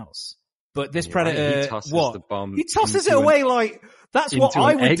everything else. But this Predator, he tosses what? The bomb He tosses it away like, that's what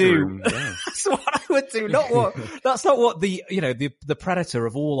I would do. Yeah. That's what I would do. That's not what the Predator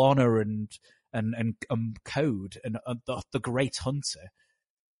of all honor and code and the great hunter.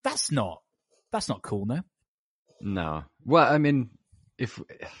 That's not cool, no? No. Well, I mean, if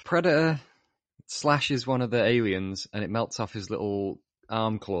Predator slashes one of the aliens and it melts off his little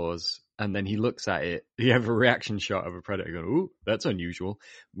arm claws, and then he looks at it, you have a reaction shot of a Predator going, ooh, that's unusual,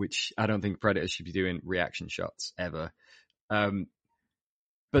 which I don't think Predators should be doing reaction shots ever.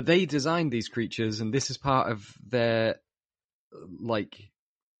 But they designed these creatures, and this is part of their,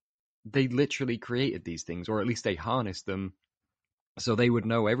 they literally created these things, or at least they harnessed them, so they would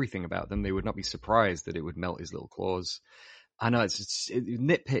know everything about them. They would not be surprised that it would melt his little claws. I know it's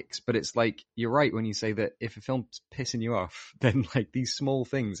nitpicks, but it's like, you're right when you say that if a film's pissing you off, then like these small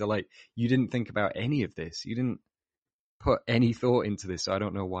things are like, you didn't think about any of this. You didn't put any thought into this, so I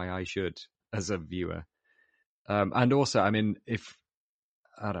don't know why I should as a viewer. And also, I mean, if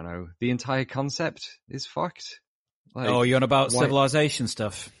I don't know, the entire concept is fucked. Like, oh, you're on about civilization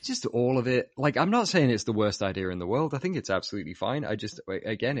stuff? Just all of it. Like, I'm not saying it's the worst idea in the world. I think it's absolutely fine.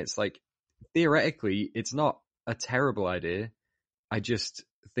 Again, it's like, theoretically, it's not a terrible idea. I just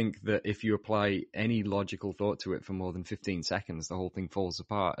think that if you apply any logical thought to it for more than 15 seconds, the whole thing falls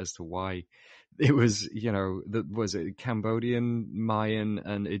apart as to why it was, was it Cambodian, Mayan,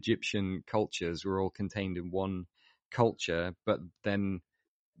 and Egyptian cultures were all contained in one culture, but then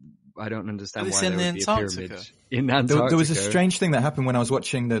I don't understand why there would be a pyramid in Antarctica. There was a strange thing that happened when I was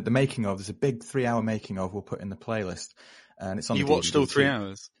watching the making of. There's a big 3-hour making of we'll put in the playlist, and it's on. You watched all 3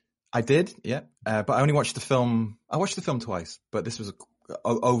 hours? I did, yeah. But I only watched the film. I watched the film twice, but this was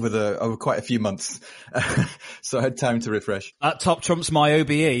over quite a few months, so I had time to refresh. That top trumps my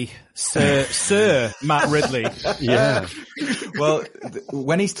OBE, Sir Matt Ridley. Yeah. Well,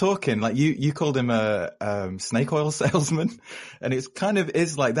 when he's talking, like you called him a snake oil salesman, and it's kind of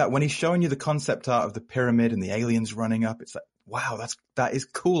is like that when he's showing you the concept art of the pyramid and the aliens running up. It's like, wow, that is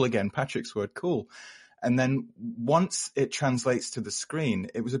cool. Again, Patrick's word, cool. And then once it translates to the screen,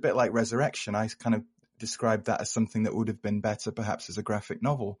 it was a bit like Resurrection. I kind of described that as something that would have been better perhaps as a graphic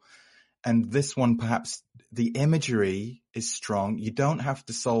novel. And this one, perhaps the imagery is strong. You don't have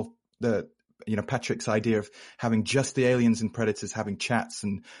to solve Patrick's idea of having just the aliens and predators having chats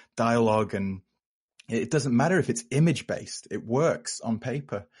and dialogue, and it doesn't matter if it's image based. It works on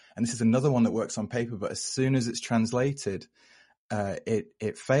paper. And this is another one that works on paper, but as soon as it's translated,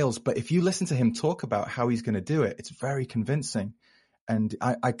 it fails. But if you listen to him talk about how he's going to do it, it's very convincing. And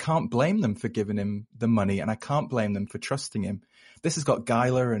I can't blame them for giving him the money, and I can't blame them for trusting him. This has got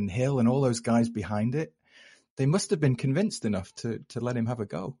Giler and Hill and all those guys behind it. They must have been convinced enough to let him have a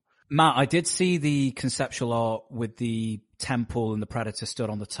go. Matt, I did see the conceptual art with the temple and the Predator stood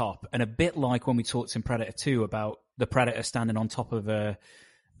on the top, and a bit like when we talked in Predator 2 about the Predator standing on top of a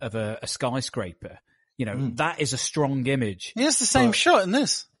skyscraper. That is a strong image. He has the same shot in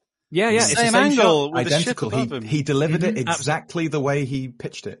this. Yeah. It's the same angle shot, with identical. The ship above him. He delivered it exactly the way he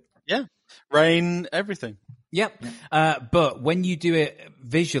pitched it. Yeah. Rain, everything. Yep. But when you do it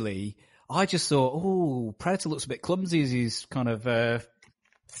visually, I just thought, Predator looks a bit clumsy as he's kind of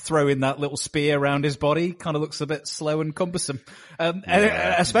throwing that little spear around his body. Kind of looks a bit slow and cumbersome.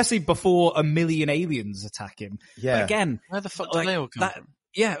 Especially before a million aliens attack him. Yeah. But again, where the fuck did they all come from?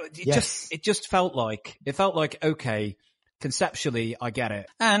 Yeah, it just felt like, okay, conceptually, I get it.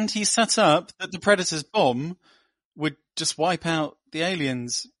 And he set up that the Predator's bomb would just wipe out the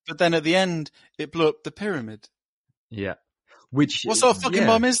aliens, but then at the end, it blew up the pyramid. Yeah. What sort of fucking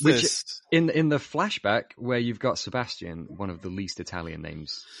bomb is this? In the flashback where you've got Sebastian, one of the least Italian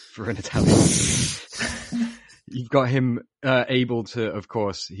names for an Italian, you've got him able to, of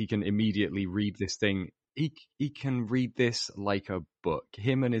course, he can immediately read this thing. He can read this like a book.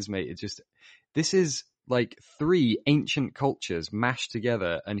 Him and his mate, this is like 3 ancient cultures mashed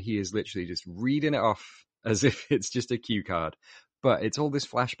together, and he is literally just reading it off as if it's just a cue card. But it's all this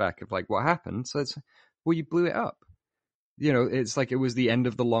flashback of like what happened. So you blew it up. It's like it was the end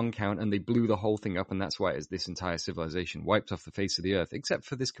of the long count, and they blew the whole thing up, and that's why this entire civilization wiped off the face of the earth, except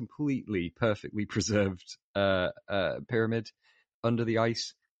for this completely perfectly preserved pyramid under the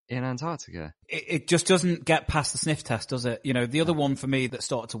ice in Antarctica. It just doesn't get past the sniff test, does it? The other one for me that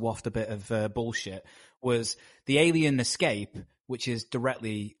started to waft a bit of bullshit was the alien escape, which is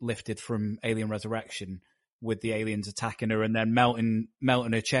directly lifted from Alien Resurrection, with the aliens attacking her and then melting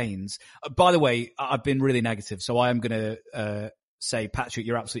her chains. By the way, I've been really negative, so I am going to say, Patrick,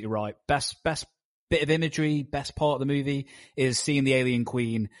 you're absolutely right. Best bit of imagery, best part of the movie is seeing the Alien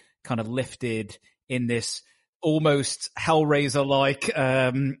Queen kind of lifted in this almost Hellraiser-like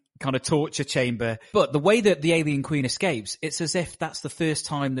kind of torture chamber. But the way that the Alien Queen escapes, it's as if that's the first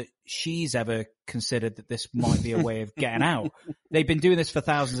time that she's ever considered that this might be a way of getting out. They've been doing this for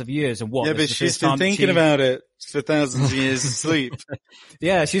thousands of years, and but she's been thinking about it for thousands of years of sleep.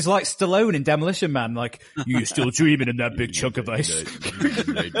 Yeah, she's like Stallone in Demolition Man, like, you're still dreaming in that big chunk of ice.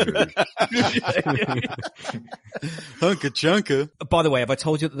 Hunka chunka. By the way, have I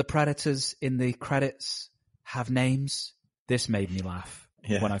told you that the Predators in the credits have names? This made me laugh.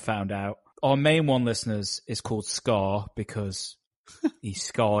 Yeah. When I found out. Our main one, listeners, is called Scar because he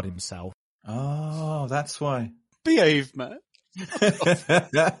scarred himself. Oh, that's why. Behave, man.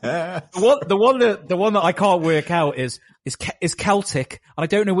 The one that I can't work out is Celtic, and I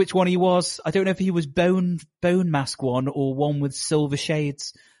don't know which one he was. I don't know if he was bone mask one or one with silver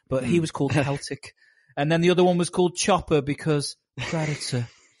shades, but he was called Celtic. And then the other one was called Chopper because Predator.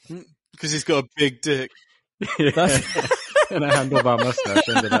 Because he's got a big dick. and a handlebar mustache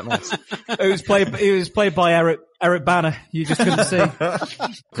under that mask. It was played by Eric Banner. You just couldn't see.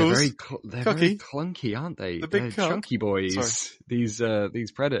 They're very clunky, aren't they? The big chunky boys. Sorry.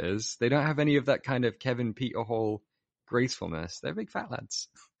 These predators. They don't have any of that kind of Kevin Peter Hall gracefulness. They're big fat lads.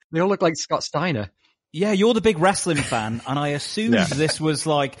 They all look like Scott Steiner. Yeah, you're the big wrestling fan, and I assumed this was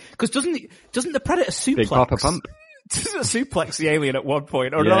like, because doesn't the Predator suplex? Big Papa Pump. Doesn't it suplex the alien at one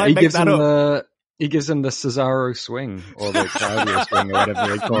point? Or Yeah, did I make that up? He gives him the Cesaro swing, or the Claudio swing, or whatever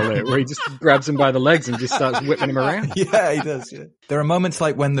they call it, where he just grabs him by the legs and just starts whipping him around. Yeah, he does. Yeah. There are moments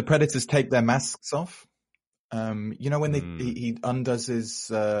like when the Predators take their masks off. You know, when he undoes his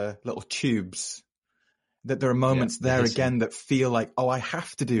little tubes. That there are moments there again that feel like, oh, I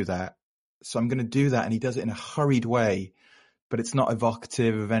have to do that. So I'm going to do that. And he does it in a hurried way, but it's not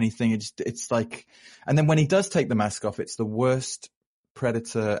evocative of anything. It's like, and then when he does take the mask off, it's the worst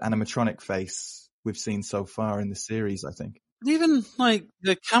Predator animatronic face we've seen so far in the series, I think. Even like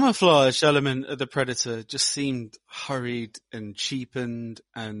the camouflage element of the Predator just seemed hurried and cheapened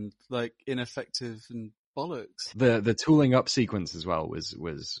and like ineffective and bollocks. The tooling up sequence as well was,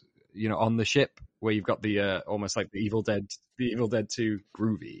 you know, on the ship where you've got the, almost like the Evil Dead 2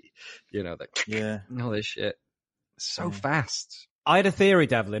 groovy, you know, all this shit. So fast. I had a theory,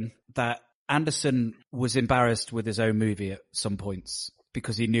 Devlin, that Anderson was embarrassed with his own movie at some points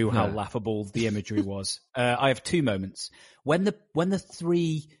because he knew how laughable the imagery was. I have two moments. When the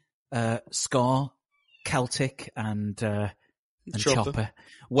three, Scar, Celtic and Chopper.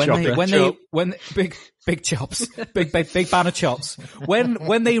 When big chops, big banner chops.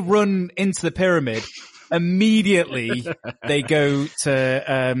 When they run into the pyramid, immediately they go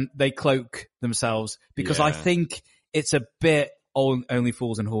to, they cloak themselves because I think it's a bit Only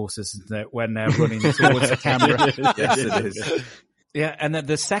Fools and Horses, isn't it? When they're running towards the camera. Yes, it is. Yeah, and then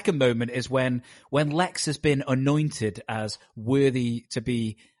the second moment is when Lex has been anointed as worthy to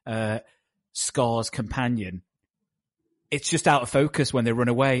be, Scar's companion. It's just out of focus when they run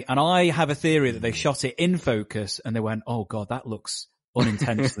away. And I have a theory that they shot it in focus and they went, oh God, that looks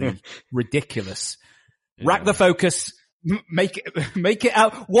unintentionally ridiculous. Yeah. Rack the focus, make it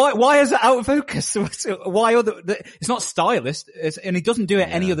out. Why is it out of focus? It's not stylist, and he doesn't do it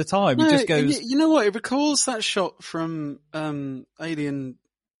any other time. He just goes. You know what? It recalls that shot from, Alien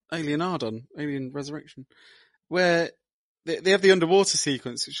Ardon, Alien Resurrection, where they have the underwater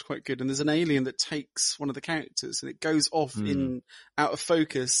sequence, which is quite good, and there's an alien that takes one of the characters and it goes off out of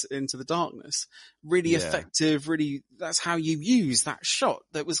focus into the darkness. Really effective, really, that's how you use that shot.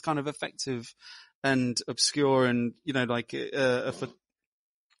 That was kind of effective and obscure and, you know, like, for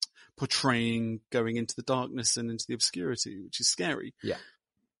portraying going into the darkness and into the obscurity, which is scary. Yeah.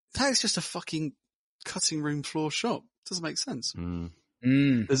 That is just a fucking cutting room floor shot. Doesn't make sense.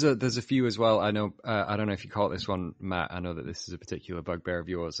 There's a few as well. I know, I don't know if you caught this one, Matt. I know that this is a particular bugbear of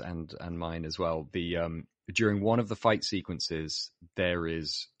yours and mine as well. During one of the fight sequences, there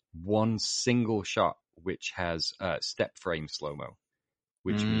is one single shot which has, step frame slow-mo,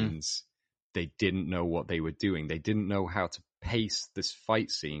 which means they didn't know what they were doing. They didn't know how to pace this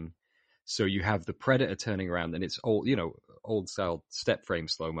fight scene. So you have the Predator turning around and it's old style step frame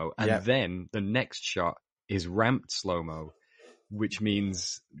slow-mo. And then the next shot is ramped slow-mo, which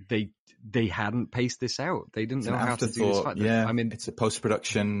means they hadn't paced this out. They didn't know how to do this fight. Yeah, I mean, it's a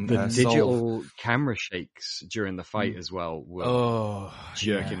post-production. The digital camera shakes during the fight as well were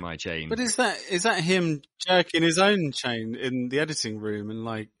jerking my chain. But is that him jerking his own chain in the editing room and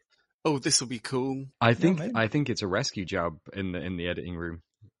like, oh, this will be cool? I think it's a rescue job in the editing room.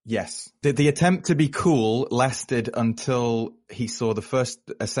 Yes. The attempt to be cool lasted until he saw the first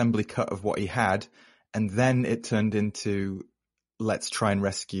assembly cut of what he had, and then it turned into, let's try and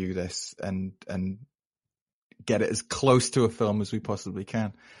rescue this and get it as close to a film as we possibly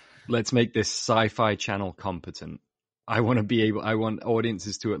can. Let's make this Sci-Fi Channel competent. I want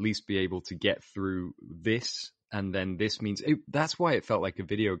audiences to at least be able to get through this, and then this means that's why it felt like a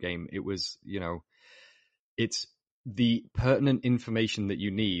video game. It was, it's the pertinent information that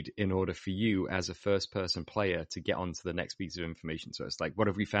you need in order for you as a first-person player to get onto the next piece of information. So it's like, what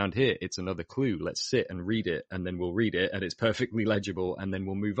have we found here? It's another clue. Let's sit and read it, and then we'll read it, and it's perfectly legible, and then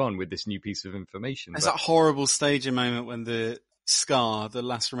we'll move on with this new piece of information. There's that horrible staging moment when the Scar, the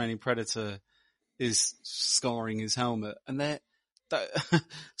last remaining Predator, is scarring his helmet, and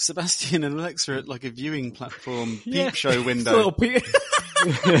Sebastian and Alexa are at like a viewing platform peep show window. A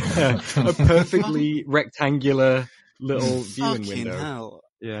perfectly rectangular little viewing window. Hell.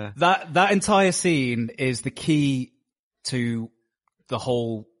 Yeah. That entire scene is the key to the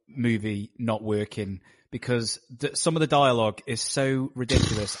whole movie not working, because some of the dialogue is so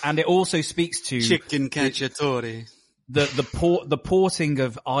ridiculous, and it also speaks to Chicken cacciatore. the porting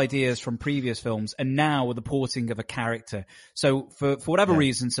of ideas from previous films, and now the porting of a character. So for whatever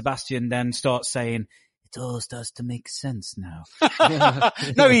reason, Sebastian then starts saying, "It all starts to make sense now."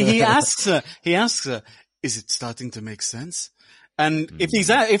 No, he asks her, "Is it starting to make sense?" And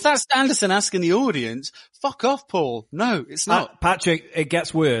if that's Anderson asking the audience, fuck off, Paul. No, it's not. Patrick, it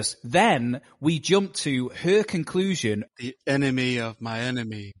gets worse. Then we jump to her conclusion. The enemy of my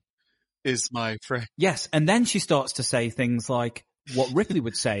enemy is my friend. Yes, and then she starts to say things like what Ripley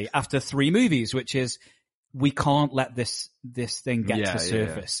would say after 3 movies, which is, we can't let this thing get to the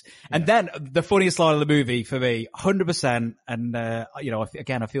surface. Yeah. And then the funniest line of the movie for me, 100%, and I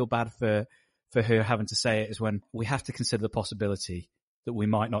feel bad for her having to say it, is when we have to consider the possibility that we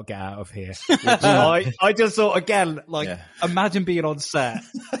might not get out of here. Which I just thought, again, imagine being on set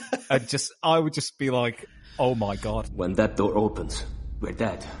and I would just be like, oh my God. When that door opens, we're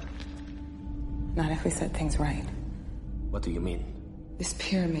dead. Not if we set things right. What do you mean? This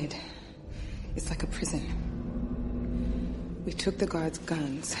pyramid is like a prison. We took the guards'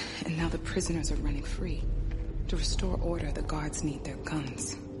 guns, and now the prisoners are running free. To restore order, the guards need their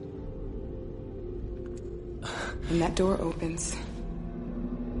guns. When that door opens,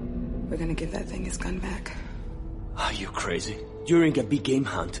 we're gonna give that thing his gun back. Are you crazy? During a big game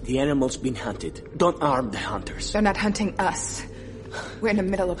hunt, the animal's been hunted. Don't arm the hunters. They're not hunting us. We're in the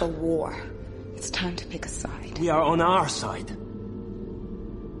middle of a war. It's time to pick a side. We are on our side.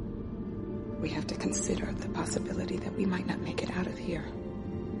 We have to consider the possibility that we might not make it out of here.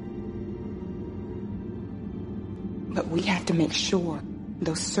 But we have to make sure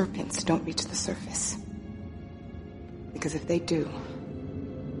those serpents don't reach the surface. Because if they do,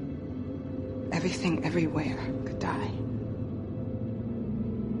 everything everywhere could die.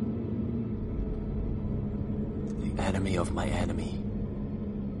 The enemy of my enemy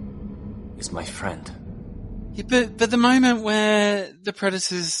is my friend. Yeah, but the moment where the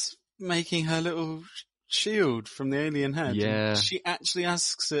Predator's making her little shield from the alien head, she actually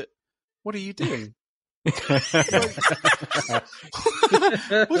asks it, "What are you doing?"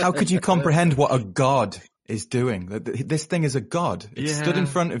 How could you comprehend what a god is doing? This thing is a god. It stood in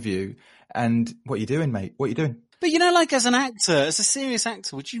front of you, and what are you doing, mate? What are you doing? But as an actor, as a serious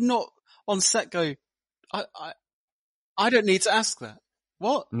actor, would you not on set go, I don't need to ask that.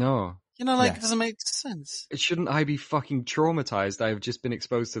 What? No. It doesn't make sense. Shouldn't I be fucking traumatized? I have just been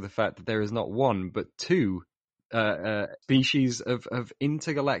exposed to the fact that there is not 1, but 2 species of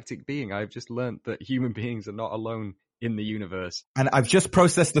intergalactic being. I've just learnt that human beings are not alone in the universe. And I've just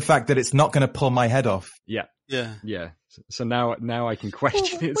processed the fact that it's not going to pull my head off. Yeah. Yeah. Yeah. So now I can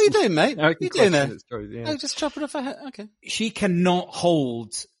question it. What are you doing, mate? What are you doing there? Yeah. Just chop it off her head. Okay. She cannot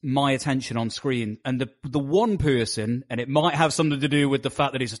hold my attention on screen. And the one person, and it might have something to do with the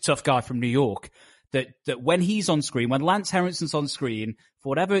fact that he's a tough guy from New York, that when he's on screen, when Lance Henriksen's on screen, for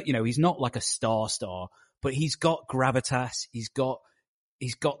whatever, he's not like a star, but he's got gravitas. He's got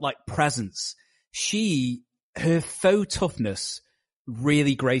like presence. Her faux toughness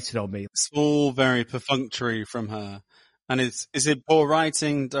really grated on me. It's all very perfunctory from her. And is it poor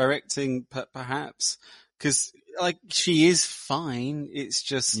writing, directing, perhaps? Because, she is fine. It's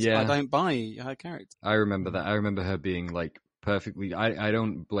just, I don't buy her character. I remember that. I remember her being, perfectly... I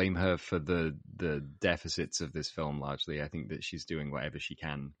don't blame her for the deficits of this film, largely. I think that she's doing whatever she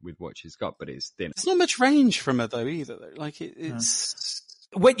can with what she's got, but it's thin. There's not much range from her, though, either. It's...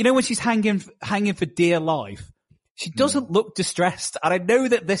 When she's hanging for dear life, she doesn't look distressed. And I know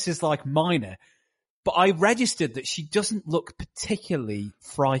that this is minor, but I registered that she doesn't look particularly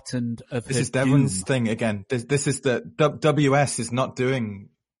frightened of this her is Devon's doom. thing again. This is the WS is not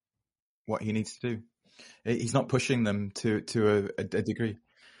doing what he needs to do. He's not pushing them to a degree.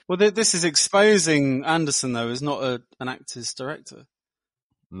 Well, this is exposing Anderson, though, as not an actor's director,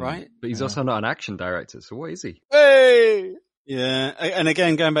 right? But he's also not an action director, so what is he? Hey! Yeah, and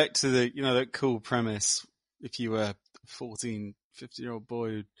again, going back to the, that cool premise, if you were a 14, 15-year-old boy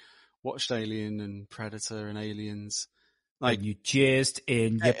who watched Alien and Predator and Aliens, and you jizzed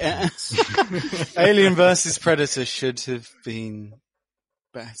in your pants. Alien versus Predator should have been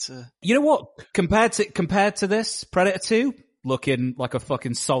better. You know what? Compared to this, Predator 2, looking like a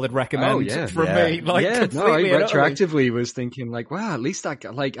fucking solid recommend from me. Retroactively was thinking wow, at least I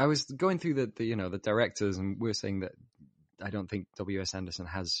was going through the directors, and we were saying that I don't think W.S. Anderson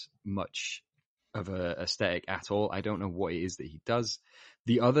has much of a aesthetic at all. I don't know what it is that he does.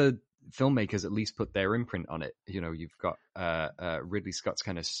 The other filmmakers at least put their imprint on it. You've got Ridley Scott's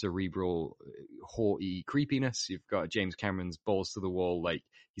kind of cerebral, haughty creepiness. You've got James Cameron's balls to the wall.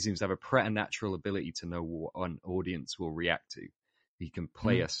 He seems to have a preternatural ability to know what an audience will react to. He can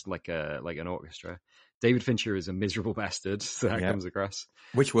play us like an orchestra. David Fincher is a miserable bastard, so that comes across.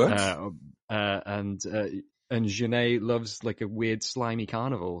 Which works. And Jeunet loves like a weird slimy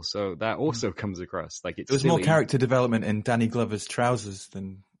carnival, so that also comes across. Like it's There's more character development in Danny Glover's trousers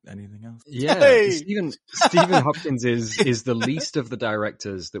than anything else. Yeah, hey! Stephen Hopkins is the least of the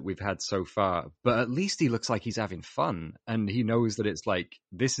directors that we've had so far, but at least he looks like he's having fun, and he knows that it's like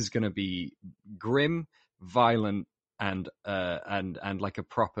this is going to be grim, violent, and like a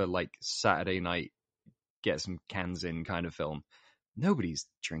proper like Saturday night get some cans in kind of film. Nobody's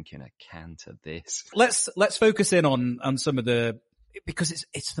drinking a can to this. Let's focus in on some of the, because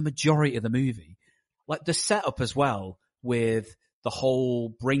it's the majority of the movie, like the setup as well with the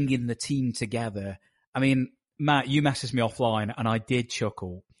whole bringing the team together. I mean, Matt, you messaged me offline and I did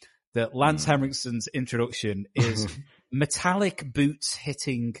chuckle that Lance Henriksen's introduction is metallic boots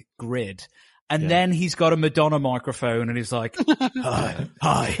hitting grid. And then he's got a Madonna microphone and he's like,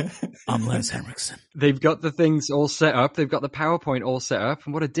 hi, I'm Lance Henriksen. They've got the things all set up. They've got the PowerPoint all set up.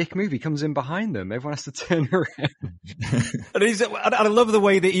 And what a dick movie comes in behind them. Everyone has to turn around. And I love the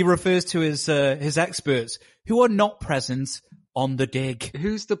way that he refers to his experts who are not present on the dig.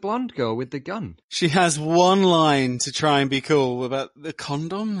 Who's the blonde girl with the gun? She has one line to try and be cool about the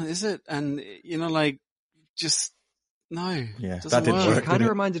condom, is it? And, just... No, that didn't work. It kind of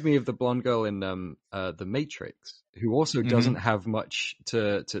reminded me of the blonde girl in The Matrix, who also doesn't have much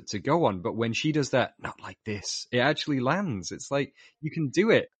to go on. But when she does that, not like this, it actually lands. It's like, you can do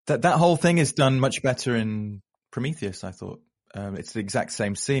it. That whole thing is done much better in Prometheus, I thought. It's the exact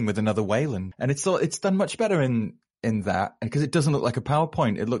same scene with another Weyland. And it's done much better in that, because it doesn't look like a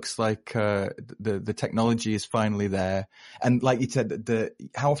PowerPoint. It looks like the technology is finally there. And like you said,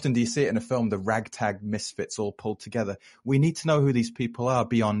 how often do you see it in a film, the ragtag misfits all pulled together? We need to know who these people are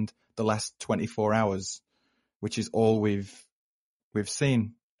beyond the last 24 hours, which is all we've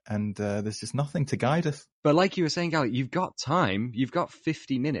seen. And there's just nothing to guide us. But like you were saying, Gally, you've got time. You've got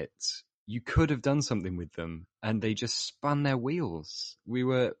 50 minutes. You could have done something with them, and they just spun their wheels.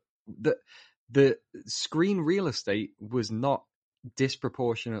 The screen real estate was not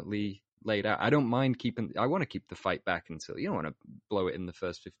disproportionately laid out. I don't mind I want to keep the fight back until, you don't want to blow it in the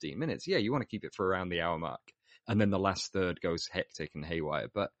first 15 minutes. Yeah, you want to keep it for around the hour mark. And then the last third goes hectic and haywire.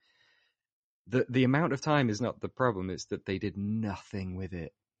 But the amount of time is not the problem. It's that they did nothing with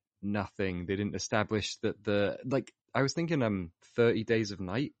it. Nothing. They didn't establish that I was thinking 30 Days of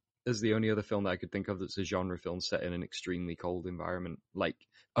Night is the only other film that I could think of that's a genre film set in an extremely cold environment, like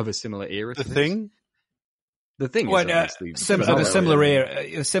of a similar era. The Thing? The Thing is obviously similar era,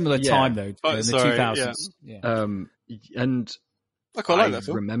 a similar time though, in the 2000s. Yeah. And I quite like that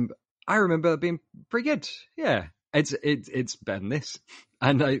film. I remember it being pretty good. Yeah, it's better than this,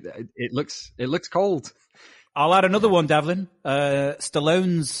 and it looks cold. I'll add another one, Devlin.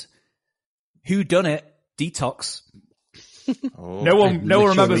 Stallone's Whodunit Detox. Oh, no one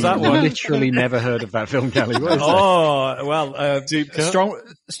remembers that one. Literally never heard of that film, Kelly. Deep cut.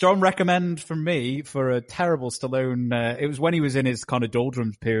 Strong recommend from me for a terrible Stallone. It was when he was in his kind of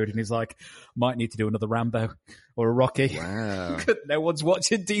doldrums period, and he's like, might need to do another Rambo or a Rocky. Wow. No one's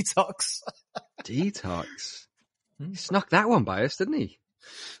watching Detox. Detox. He snuck that one by us, didn't he?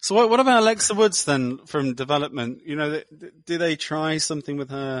 So what about Alexa Woods then from Development? Do they try something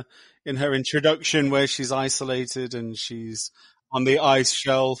with her in her introduction where she's isolated and she's on the ice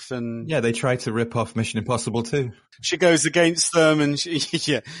shelf and... Yeah, they try to rip off Mission Impossible too. She goes against them and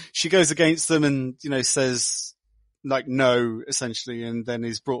she goes against them and, says like no, essentially, and then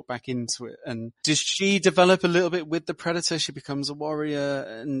is brought back into it. And does she develop a little bit with the Predator? She becomes a warrior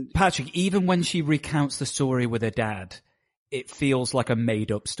and... Patrick, even when she recounts the story with her dad, it feels like a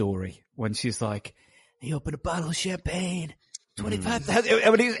made-up story when she's like, he opened a bottle of champagne, 25,000. I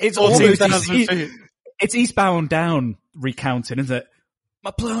mean, it's almost, it's Eastbound Down recounting, isn't it?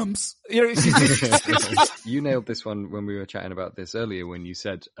 My plums. You nailed this one when we were chatting about this earlier when you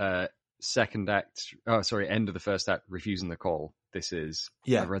said end of the first act, refusing the call. This is,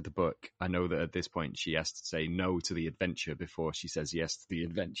 I've read the book. I know that at this point she has to say no to the adventure before she says yes to the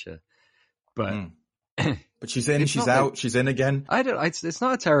adventure. But... But she's in, she's out, she's in again. It's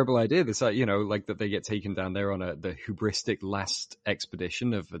not a terrible idea. This, like that they get taken down there on the hubristic last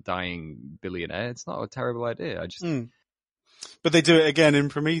expedition of a dying billionaire. It's not a terrible idea. But they do it again in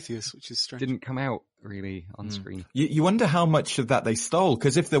Prometheus, which is strange. Didn't come out really on screen. You wonder how much of that they stole,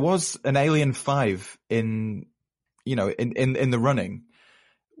 because if there was an Alien 5 in the running,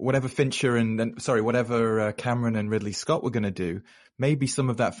 whatever Fincher whatever Cameron and Ridley Scott were going to do, maybe some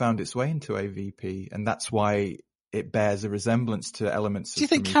of that found its way into AVP, and that's why it bears a resemblance to elements. Do you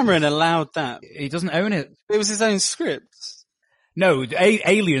think Cameron allowed that? He doesn't own it. It was his own script. No,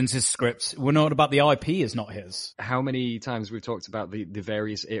 Aliens' script. We're not about the IP is not his. How many times we've talked about the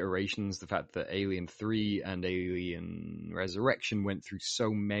various iterations, the fact that Alien 3 and Alien Resurrection went through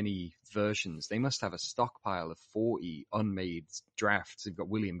so many versions. They must have a stockpile of 40 unmade drafts. You've got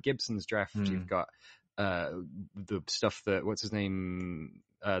William Gibson's draft. You've got the stuff that, what's his name,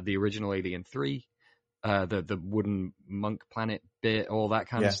 the original Alien 3, the wooden monk planet bit, all that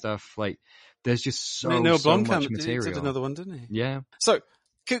kind of stuff. Like, there's just so much material. Did another one, didn't he? Yeah. So,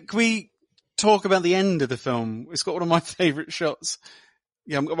 can we talk about the end of the film? It's got one of my favourite shots.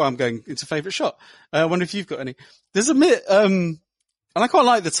 Yeah, I'm going into favourite shot. I wonder if you've got any. There's a bit, and I quite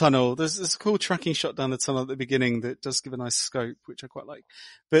like the tunnel. There's a cool tracking shot down the tunnel at the beginning that does give a nice scope, which I quite like.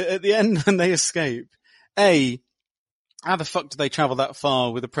 But at the end, when they escape, how the fuck do they travel that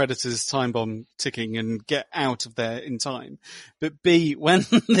far with the Predator's time bomb ticking and get out of there in time? But B, when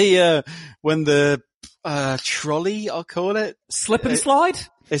the trolley, I'll call it, slip and slide,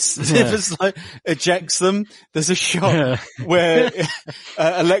 ejects them. There's a shot where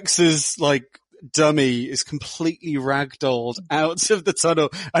Alexa's like dummy is completely ragdolled out of the tunnel,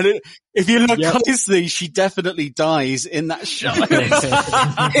 and if you look closely, she definitely dies in that shot.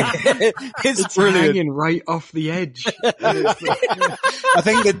 It's brilliant, hanging right off the edge. I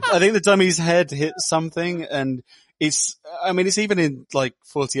think the dummy's head hit something, and it's even in like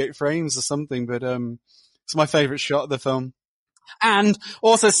 48 frames or something, but it's my favourite shot of the film. And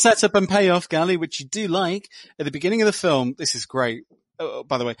also setup and payoff, Gally, which you do like at the beginning of the film. This is great. Oh,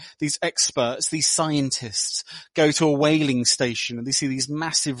 by the way, these experts, these scientists go to a whaling station and they see these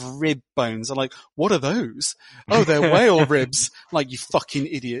massive rib bones. They're like, what are those? Oh, they're whale ribs. Like, you fucking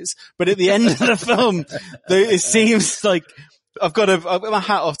idiots. But at the end of the film, it seems like I've got my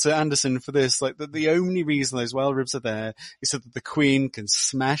hat off to Anderson for this. Like, the only reason those whale ribs are there is so that the Queen can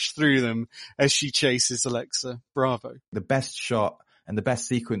smash through them as she chases Alexa. Bravo. The best shot and the best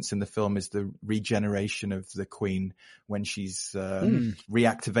sequence in the film is the regeneration of the Queen when she's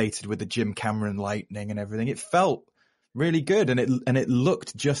reactivated with the Jim Cameron lightning and everything. It felt really good, and it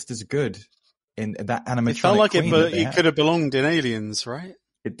looked just as good in that animatronic. It felt like it could have belonged in Aliens, right?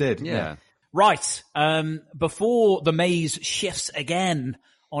 It did. Yeah. Right. Before the maze shifts again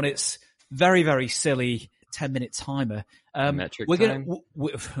on its very, very silly 10-minute timer. Metric time.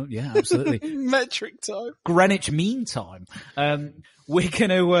 Yeah, absolutely. Metric time. Greenwich Mean Time. We're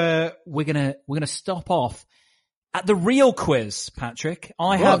gonna stop off at the real quiz, Patrick.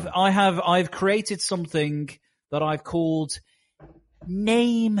 I've created something that I've called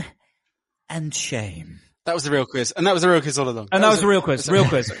Name and Shame. That was the real quiz. And that was the real quiz all along. And that was the real quiz. Real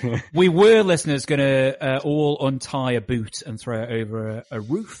quiz. We were, listeners, gonna all untie a boot and throw it over a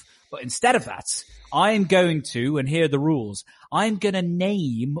roof. But instead of that, I'm going to, and here are the rules, I'm going to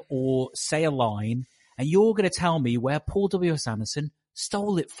name or say a line, and you're going to tell me where Paul W.S. Anderson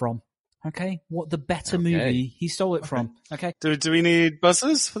stole it from. Okay? What the better movie he stole it from. Okay? Do we need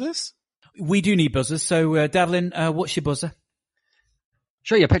buzzers for this? We do need buzzers. So, Devlin, what's your buzzer?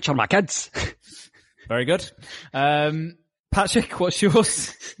 Show you a picture of my kids. Very good. Patrick, what's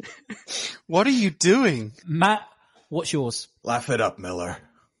yours? What are you doing? Matt, what's yours? Laugh it up, Miller.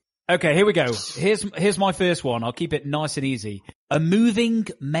 Okay, here we go. Here's my first one. I'll keep it nice and easy. A moving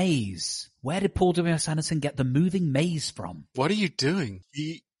maze. Where did Paul W.S. Anderson get the moving maze from? What are you doing?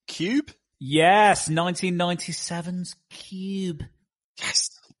 The Cube? Yes, 1997's Cube. Yes.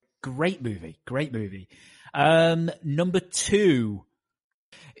 Great movie. Great movie. Number 2.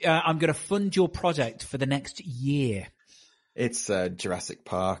 I'm going to fund your project for the next year. It's Jurassic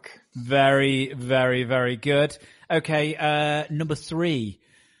Park. Very, very, very good. Okay, number 3.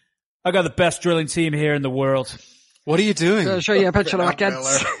 I got the best drilling team here in the world. What are you doing? I'll show you a picture of my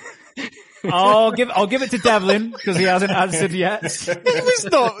kids. I'll give it to Devlin because he hasn't answered yet.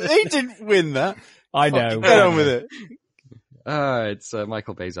 He didn't win that. I know. Get on with it. It's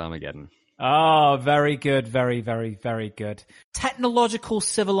Michael Bay's Armageddon. Oh, very good. Very, very, very good. Technological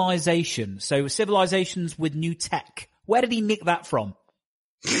civilization. So civilizations with new tech. Where did he nick that from?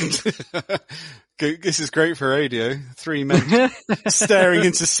 This is great for radio. 3 men staring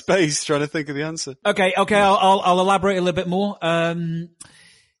into space trying to think of the answer. Okay. I'll elaborate a little bit more.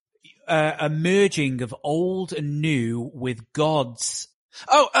 A merging of old and new with gods.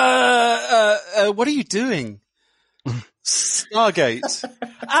 Oh, what are you doing? Stargate.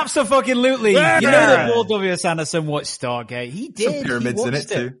 Absolutely. Yeah. You know that Paul W.S. Anderson watched Stargate. He did. Some pyramids in it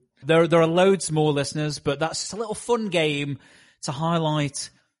too. There are loads more, listeners, but that's just a little fun game to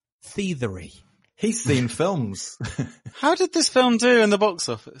highlight thievery. He's seen films. How did this film do in the box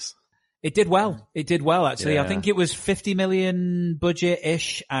office? It did well. It did well, actually. Yeah. I think it was 50 million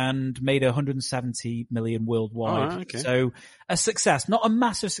budget-ish and made 170 million worldwide. Oh, okay. So a success. Not a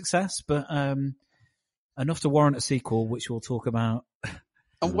massive success, but enough to warrant a sequel, which we'll talk about.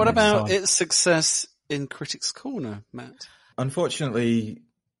 And what about its success in Critics' Corner, Matt? Unfortunately,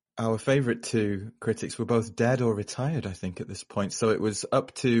 our favourite two critics were both dead or retired, I think, at this point. So it was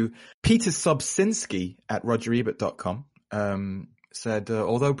up to Peter Sobczynski at RogerEbert.com. Said,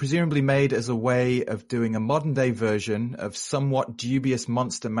 although presumably made as a way of doing a modern-day version of somewhat dubious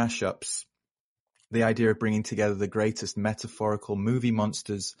monster mashups, the idea of bringing together the greatest metaphorical movie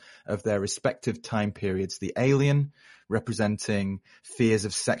monsters of their respective time periods, the Alien, representing fears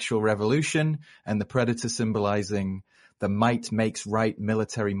of sexual revolution, and the Predator symbolizing the might makes right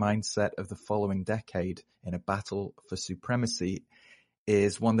military mindset of the following decade in a battle for supremacy,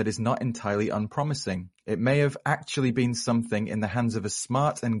 is one that is not entirely unpromising. It may have actually been something in the hands of a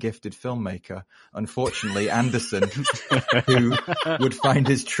smart and gifted filmmaker, unfortunately Anderson, who would find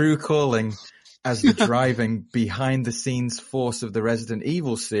his true calling as the driving behind-the-scenes force of the Resident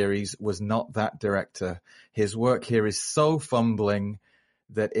Evil series was not that director. His work here is so fumbling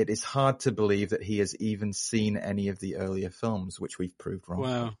that it is hard to believe that he has even seen any of the earlier films, which we've proved wrong.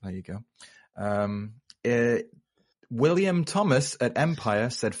 Wow. There you go. William Thomas at Empire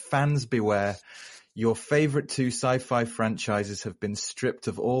said, fans beware. Your favorite two sci-fi franchises have been stripped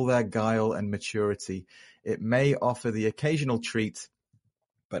of all their guile and maturity. It may offer the occasional treat,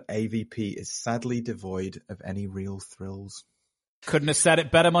 but AVP is sadly devoid of any real thrills. Couldn't have said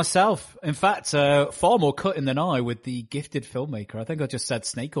it better myself. In fact, far more cutting than I with the gifted filmmaker. I think I just said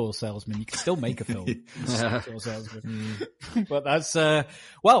snake oil salesman. You can still make a film. Snake oil salesman. But that's,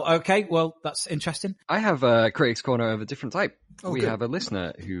 okay. Well, that's interesting. I have a Critics Corner of a different type. We good. have a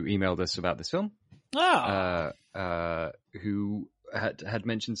listener who emailed us about this film. Who had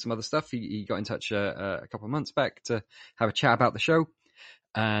mentioned some other stuff. He got in touch a couple of months back to have a chat about the show.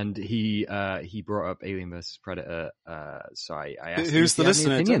 And he brought up Alien vs Predator. So I asked who's the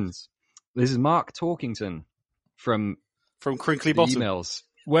listener? Opinions. This is Mark Torkington from Crinkly Bottom. Emails.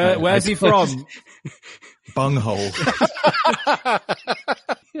 Where's he from? Bunghole.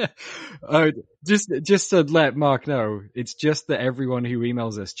 Just to let Mark know, it's just that everyone who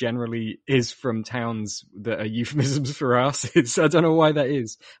emails us generally is from towns that are euphemisms for asses. I don't know why that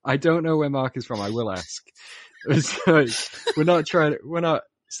is. I don't know where Mark is from. I will ask. So, we're not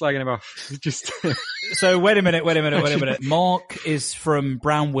slagging him off. Just So wait a minute. Mark is from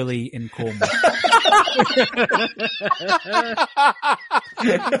Brown Willie in Cornwall.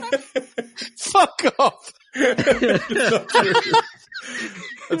 Fuck off.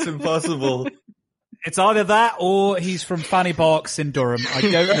 That's impossible. It's either that or he's from Fanny Barks in Durham. I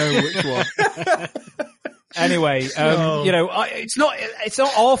don't know which one. Anyway, it's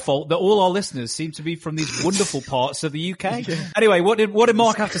not our fault that all our listeners seem to be from these wonderful parts of the UK. Anyway, what did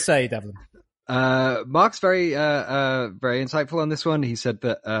Mark have to say, Devlin? Mark's very insightful on this one. He said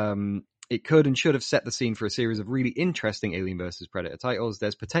that it could and should have set the scene for a series of really interesting Alien vs Predator titles.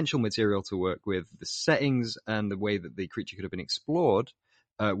 There's potential material to work with. The settings and the way that the creature could have been explored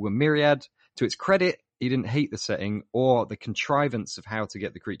were myriad. To its credit, he didn't hate the setting or the contrivance of how to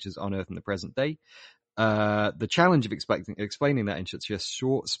get the creatures on Earth in the present day. The challenge of explaining that in such a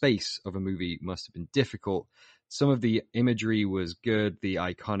short space of a movie must have been difficult. Some of the imagery was good, the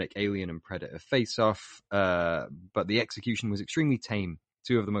iconic Alien and Predator face-off, but the execution was extremely tame.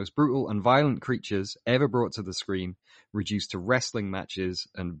 Two of the most brutal and violent creatures ever brought to the screen, reduced to wrestling matches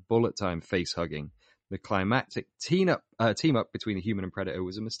and bullet-time face-hugging. The climactic team-up between the human and Predator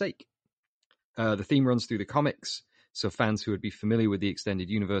was a mistake. The theme runs through the comics, so fans who would be familiar with the extended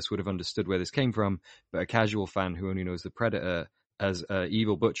universe would have understood where this came from, but a casual fan who only knows the Predator as an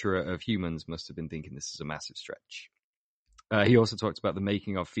evil butcherer of humans must have been thinking this is a massive stretch. He also talked about the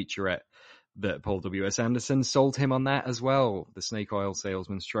making of featurette that Paul W.S. Anderson sold him on that as well. The snake oil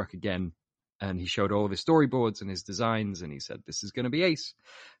salesman struck again, and he showed all of his storyboards and his designs, and he said this is going to be ace,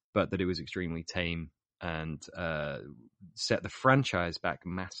 but that it was extremely tame and set the franchise back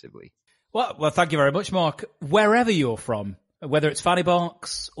massively. Well, thank you very much, Mark. Wherever you're from, whether it's Fanny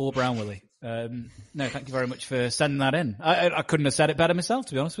Barks or Brown Willie. No, thank you very much for sending that in. I couldn't have said it better myself,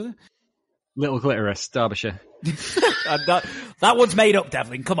 to be honest with you. Little Clitoris, Derbyshire. that one's made up,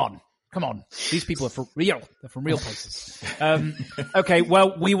 Devlin. Come on. These people are for real. They're from real places. Okay,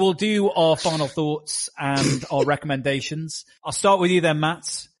 well, we will do our final thoughts and our recommendations. I'll start with you then,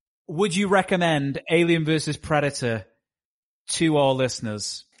 Matt. Would you recommend Alien vs Predator to our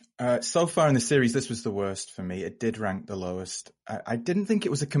listeners? So far in the series, this was the worst for me. It did rank the lowest. I didn't think it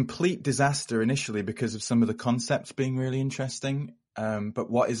was a complete disaster initially because of some of the concepts being really interesting. but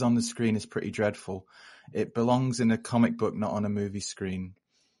what is on the screen is pretty dreadful. It belongs in a comic book, not on a movie screen.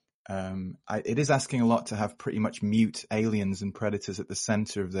 It is asking a lot to have pretty much mute aliens and predators at the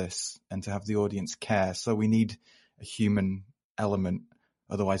center of this and to have the audience care. So we need a human element.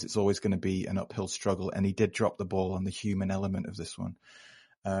 Otherwise, it's always going to be an uphill struggle. And he did drop the ball on the human element of this one.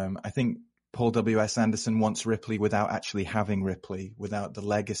 I think Paul W.S. Anderson wants Ripley without actually having Ripley, without the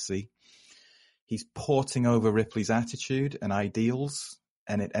legacy. He's porting over Ripley's attitude and ideals,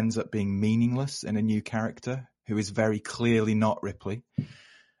 and it ends up being meaningless in a new character who is very clearly not Ripley.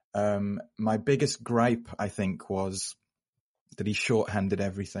 My biggest gripe, I think, was that he shorthanded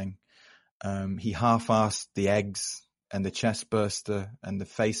everything. He half-assed the eggs and the chest burster and the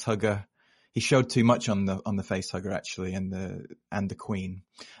face hugger. He showed too much on the face hugger, actually, and the Queen.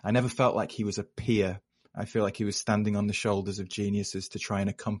 I never felt like he was a peer. I feel like he was standing on the shoulders of geniuses to try and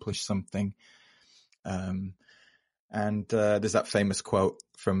accomplish something. And there's that famous quote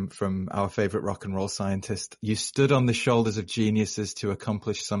from our favorite rock and roll scientist. You stood on the shoulders of geniuses to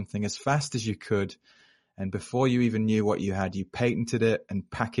accomplish something as fast as you could. And before you even knew what you had, you patented it and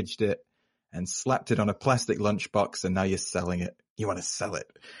packaged it and slapped it on a plastic lunchbox, and now you're selling it. You want to sell it.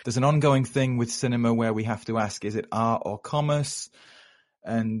 There's an ongoing thing with cinema where we have to ask, is it art or commerce?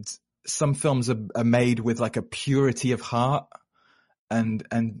 And some films are made with like a purity of heart. And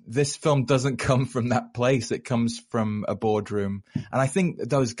this film doesn't come from that place. It comes from a boardroom. And I think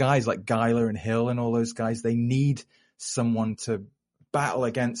those guys like Giler and Hill and all those guys, they need someone to battle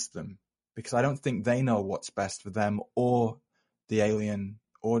against them, because I don't think they know what's best for them or the alien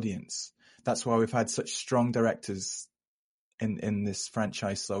audience. That's why we've had such strong directors in this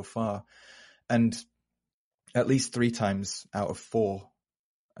franchise so far. And at least 3 times out of 4,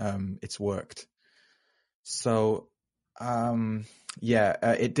 it's worked. So,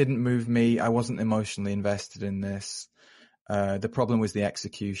 it didn't move me. I wasn't emotionally invested in this. The problem was the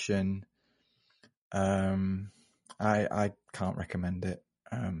execution. I can't recommend it.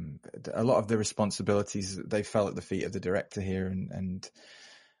 A lot of the responsibilities, they fell at the feet of the director here. And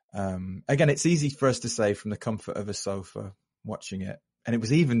again, it's easy for us to say from the comfort of a sofa watching it. And it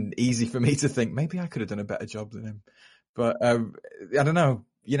was even easy for me to think, maybe I could have done a better job than him. But I don't know.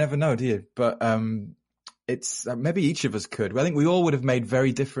 You never know, do you? But it's maybe each of us could. I think we all would have made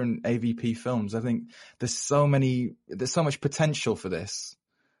very different AVP films. I think there's so much potential for this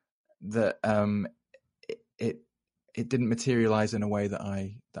that it didn't materialize in a way that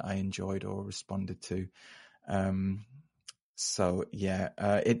I enjoyed or responded to.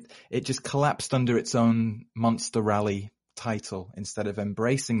 It just collapsed under its own Monster Rally title instead of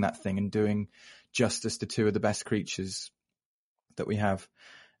embracing that thing and doing justice to 2 of the best creatures that we have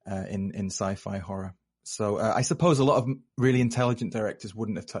in sci-fi horror. So I suppose a lot of really intelligent directors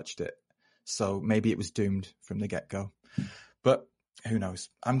wouldn't have touched it. So maybe it was doomed from the get-go. But who knows?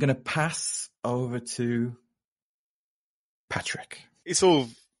 I'm going to pass over to Patrick. It's all,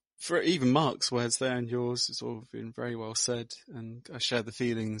 for even Mark's words there and yours, it's all been very well said. And I share the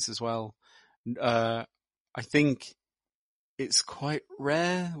feelings as well. I think it's quite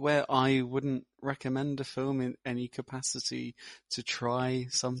rare where I wouldn't recommend a film in any capacity to try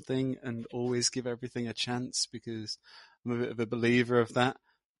something and always give everything a chance, because I'm a bit of a believer of that.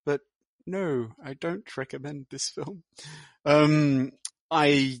 But no, I don't recommend this film. I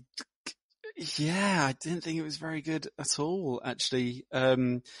didn't think it was very good at all, actually.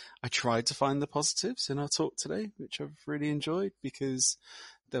 I tried to find the positives in our talk today, which I've really enjoyed, because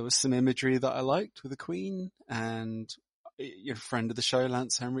there was some imagery that I liked with the Queen, and your friend of the show,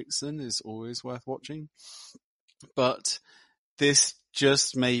 Lance Henriksen, is always worth watching. But this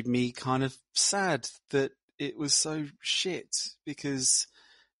just made me kind of sad that it was so shit, because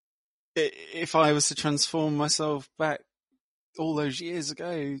if I was to transform myself back all those years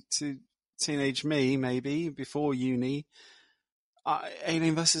ago to teenage me, maybe before uni,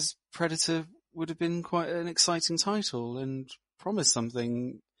 Alien vs. Predator would have been quite an exciting title and promised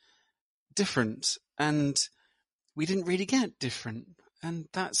something different. And we didn't really get different. And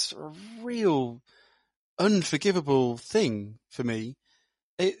that's a real unforgivable thing for me.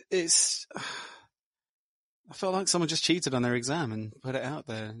 It's I felt like someone just cheated on their exam and put it out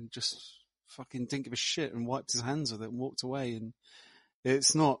there and just fucking didn't give a shit and wiped his hands with it and walked away. And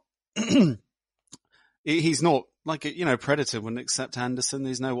it's not, he's not like, Predator wouldn't accept Anderson.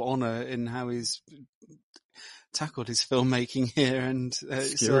 There's no honor in how he's tackled his filmmaking here. And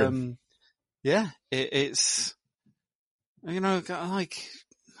it's, it's, I don't know,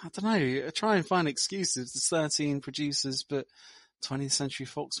 I try and find excuses. There's 13 producers, but 20th Century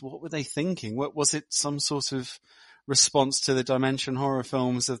Fox, what were they thinking? What was it? Some sort of response to the dimension horror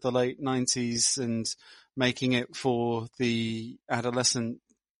films of the late 90s and making it for the adolescent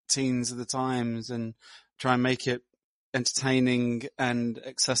teens of the times and try and make it entertaining and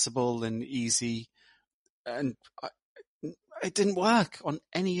accessible and easy. And it didn't work on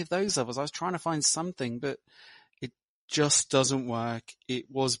any of those levels. I was trying to find something, but it just doesn't work. It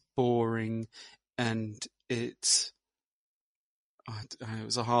was boring, and it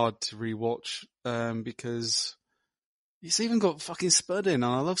was hard to rewatch because it's even got fucking Spud in, and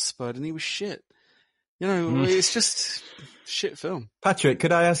I love Spud, and he was shit. You know, it's just shit film. Patrick,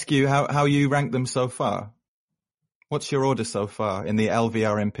 could I ask you how you rank them so far? What's your order so far in the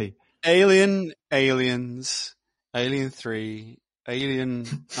LVRMP? Alien, Aliens, Alien 3,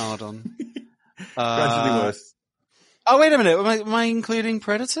 Alien Ardon. Gradually worse. Oh, wait a minute. Am I including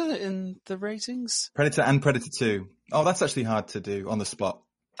Predator in the ratings? Predator and Predator 2. Oh, that's actually hard to do on the spot.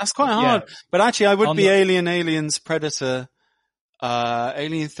 That's quite hard. Yeah. But actually, I would be Alien, Aliens, Predator,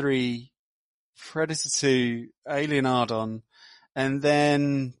 Alien 3, Predator 2, Alien Ardon, and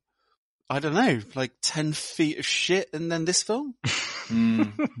then, I don't know, like 10 feet of shit, and then this film?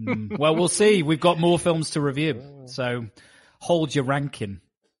 Well, we'll see. We've got more films to review, so hold your ranking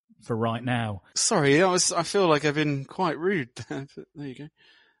for right now. Sorry, I feel like I've been quite rude there, but there you go.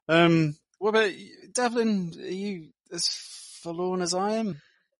 What about Devlin? Are you as forlorn as I am?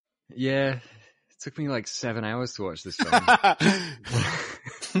 Yeah, it took me like 7 hours to watch this film.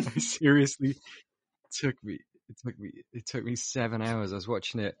 Seriously, it took me 7 hours. I was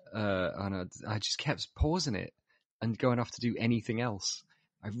watching it, and I just kept pausing it and going off to do anything else.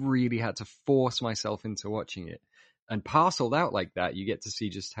 I really had to force myself into watching it. And parceled out like that, you get to see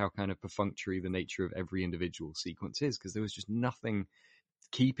just how kind of perfunctory the nature of every individual sequence is, because there was just nothing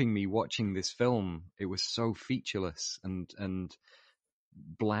keeping me watching this film. It was so featureless and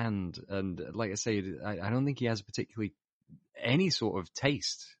bland. And like I say, I don't think he has particularly any sort of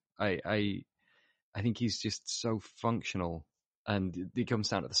taste. I think he's just so functional. And it comes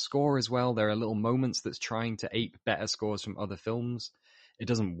down to the score as well. There are little moments that's trying to ape better scores from other films. It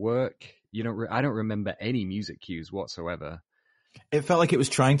doesn't work. I don't remember any music cues whatsoever. It felt like it was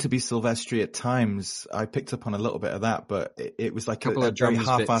trying to be Silvestri at times. I picked up on a little bit of that, but it was like a very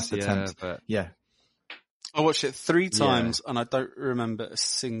half-assed attempt. Yeah. I watched it 3 times and I don't remember a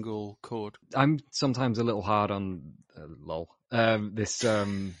single chord. I'm sometimes a little hard on this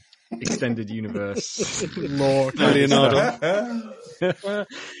extended universe lore. Leonardo.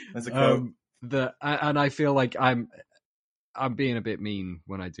 There's a quote. And I feel like I'm being a bit mean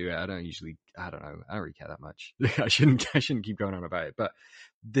when I do it. I don't really care that much. I shouldn't keep going on about it. But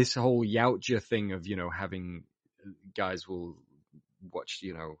this whole Yautja thing of, having guys will watch,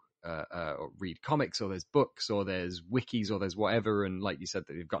 or read comics, or there's books, or there's wikis, or there's whatever. And like you said,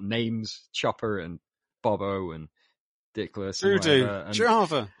 they've got names, Chopper and Bobo and Dickless. Voodoo,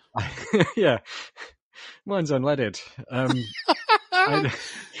 Java. Yeah. Mine's unleaded.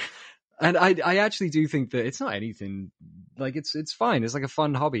 And I actually do think that it's not anything, like it's fine. It's like a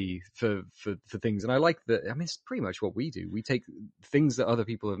fun hobby for things. And I like that. I mean, it's pretty much what we do. We take things that other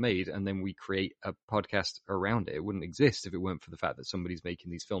people have made and then we create a podcast around it. It wouldn't exist if it weren't for the fact that somebody's making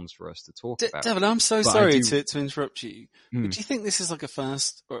these films for us to talk about. Devil, I'm so sorry to interrupt you. But do you think this is like a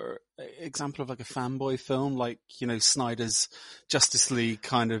first or example of like a fanboy film, like, Snyder's Justice League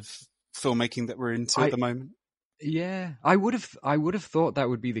kind of filmmaking that we're into at the moment? Yeah, I would have thought that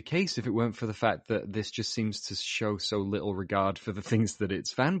would be the case if it weren't for the fact that this just seems to show so little regard for the things that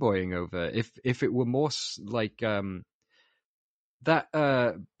it's fanboying over. If it were more like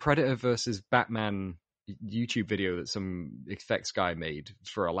that Predator versus Batman YouTube video that some effects guy made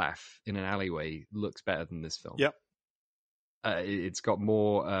for a laugh in an alleyway looks better than this film. Yep. It's got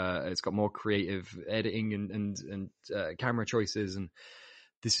more creative editing and camera choices, and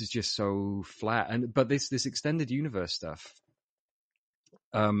this is just so flat. But this extended universe stuff,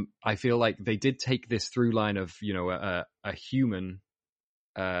 I feel like they did take this through line of, a human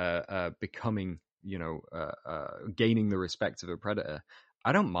becoming, gaining the respect of a predator.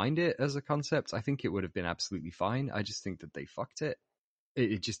 I don't mind it as a concept. I think it would have been absolutely fine. I just think that they fucked it.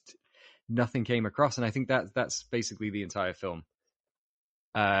 It just, nothing came across. And I think that's basically the entire film.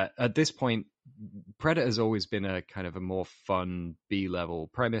 At this point, Predator's always been a kind of a more fun B-level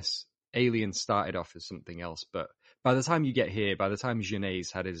premise. Alien started off as something else, but by the time you get here, by the time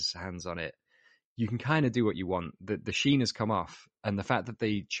Gené's had his hands on it, you can kind of do what you want. The sheen has come off, and the fact that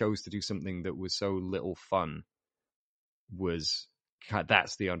they chose to do something that was so little fun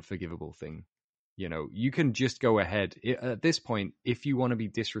that's the unforgivable thing. You can just go ahead. At this point, if you want to be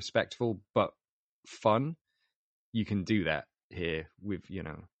disrespectful but fun, you can do that here with,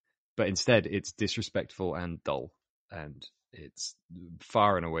 but instead it's disrespectful and dull. and it's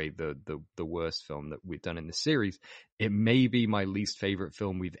far and away the worst film that we've done in the series. It may be my least favorite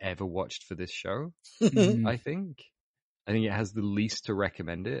film we've ever watched for this show. I think it has the least to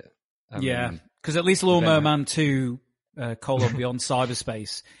recommend it. Because at least Lawnmower Man 2, Beyond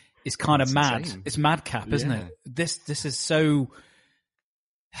Cyberspace is kind of mad. Insane. It's madcap, isn't it? This is so...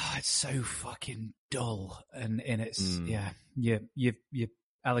 it's so fucking dull, and it's you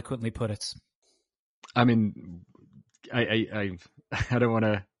eloquently put it. I mean, I don't want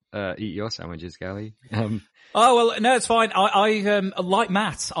to eat your sandwiches, Gally. Oh well, no, it's fine. I like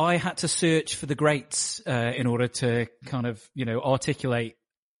Matt, I had to search for the greats in order to kind of articulate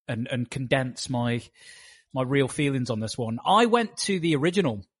and condense my real feelings on this one. I went to the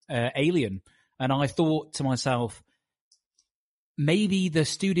original Alien, and I thought to myself, maybe the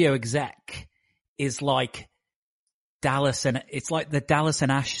studio exec is like Dallas, and it's like the Dallas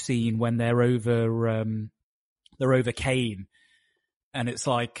and Ash scene when they're over Kane, and it's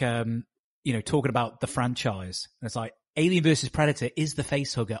like talking about the franchise. And it's like Alien versus Predator is the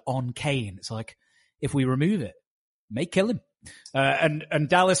facehugger on Kane. It's like, if we remove it, may kill him. And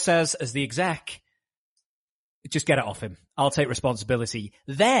Dallas says, as the exec, just get it off him. I'll take responsibility.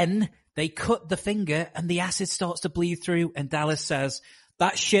 Then they cut the finger and the acid starts to bleed through, and Dallas says,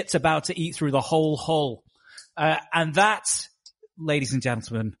 that shit's about to eat through the whole hull. And that, ladies and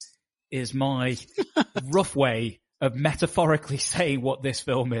gentlemen, is my rough way of metaphorically saying what this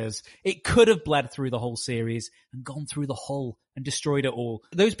film is. It could have bled through the whole series and gone through the hull and destroyed it all.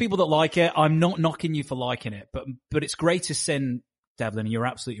 Those people that like it, I'm not knocking you for liking it, but its greatest sin, Devlin, and you're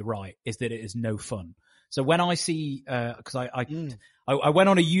absolutely right, is that it is no fun. So when I see, cause I went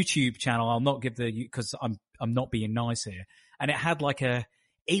on a YouTube channel, I'll not give cause I'm not being nice here. And it had like a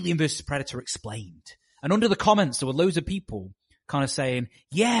Alien vs. Predator explained. And under the comments, there were loads of people kind of saying,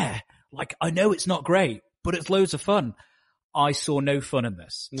 yeah, like I know it's not great, but it's loads of fun. I saw no fun in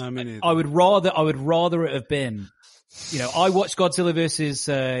this. No, me neither. I would rather it have been, I watched Godzilla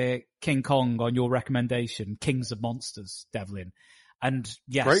vs. King Kong on your recommendation, Kings of Monsters, Devlin. And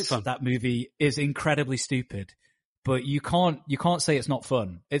yes, that movie is incredibly stupid, but you can't say it's not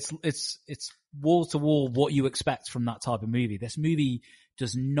fun. It's wall to wall what you expect from that type of movie. This movie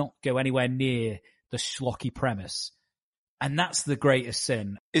does not go anywhere near the schlocky premise. And that's the greatest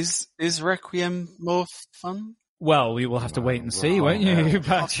sin. Is Requiem more fun? Well, we will have to wait and see, won't you,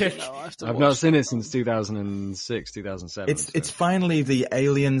 Patrick? I've not seen it since 2006, 2007. It's finally the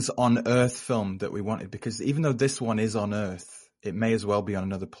Aliens on Earth film that we wanted, because even though this one is on Earth, it may as well be on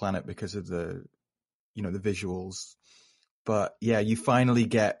another planet because of the visuals. But yeah, you finally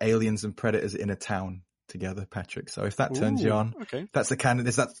get aliens and predators in a town together, Patrick. So if that turns you on, okay. That's the kind of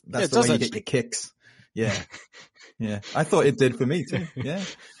that's the way you get your kicks. Yeah. Yeah. I thought it did for me too. Yeah.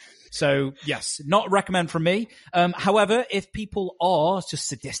 So yes, not recommend from me. However, if people are just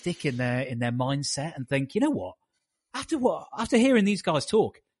sadistic in their mindset and think, you know what, after hearing these guys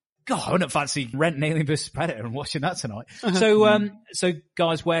talk, God, I wouldn't fancy renting Alien vs. Predator and watching that tonight. So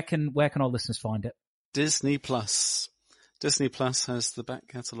guys, where can our listeners find it? Disney Plus. Disney Plus has the back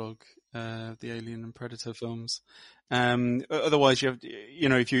catalogue, the Alien and Predator films. Otherwise, you have,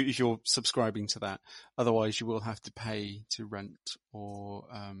 if you're subscribing to that, otherwise you will have to pay to rent or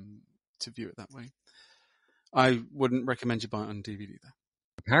to view it that way. I wouldn't recommend you buy it on DVD though.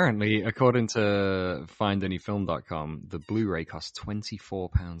 Apparently, according to findanyfilm.com, the Blu-ray costs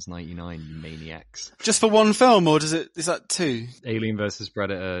 £24.99, you maniacs. Just for one film, or is that two? Alien vs.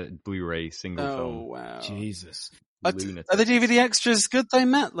 Predator Blu-ray single film. Oh, wow. Jesus. Are the DVD extras good though,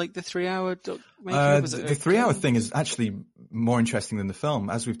 Matt? Like the 3-hour documentary? The 3-hour thing is actually more interesting than the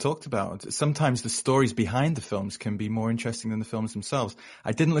film, as we've talked about. Sometimes the stories behind the films can be more interesting than the films themselves.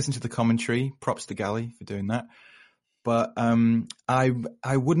 I didn't listen to the commentary. Props to Gally for doing that. But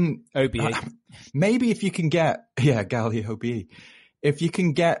I wouldn't. OBE. Maybe if you can get Gally OBE. If you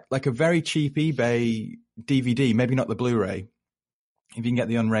can get like a very cheap eBay DVD, maybe not the Blu-ray. If you can get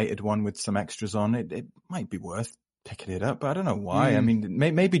the unrated one with some extras on it, it might be worth picking it up. But I don't know why. I mean,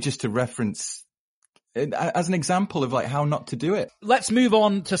 maybe just to reference as an example of like how not to do it. Let's move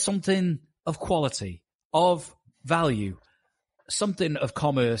on to something of quality, of value, something of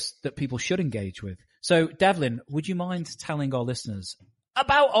commerce that people should engage with. So, Devlin, would you mind telling our listeners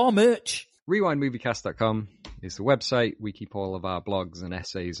about our merch? RewindMovieCast.com is the website. We keep all of our blogs and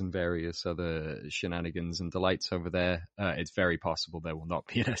essays and various other shenanigans and delights over there. It's very possible there will not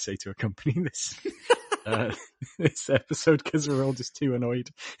be an essay to accompany this this episode because we're all just too annoyed.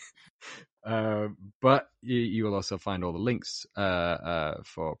 But you will also find all the links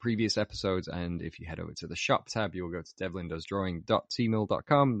for previous episodes, and if you head over to the shop tab, you'll go to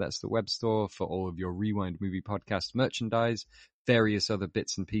devlindoesdrawing.tmill.com. That's the web store for all of your Rewind Movie Podcast merchandise, various other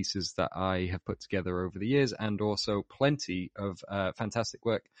bits and pieces that I have put together over the years, and also plenty of fantastic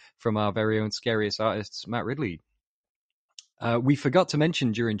work from our very own scariest artist, Matt Ridley. We forgot to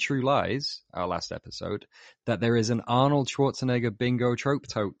mention during True Lies, our last episode, that there is an Arnold Schwarzenegger bingo trope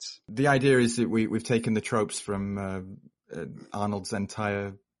tote. The idea is that we've taken the tropes from Arnold's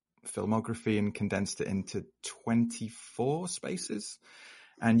entire filmography and condensed it into 24 spaces.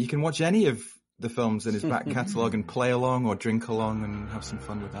 And you can watch any of the films in his back catalogue and play along or drink along and have some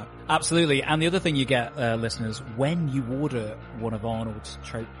fun with that. Absolutely. And the other thing you get, listeners, when you order one of Arnold's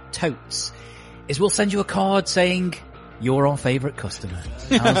totes, is we'll send you a card saying you're our favourite customer.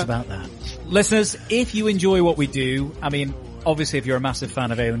 How's about that? Listeners, if you enjoy what we do, I mean, obviously if you're a massive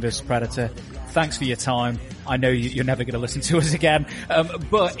fan of Alien vs Predator, thanks for your time. I know you're never going to listen to us again.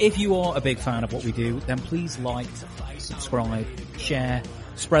 But if you are a big fan of what we do, then please like, subscribe, share,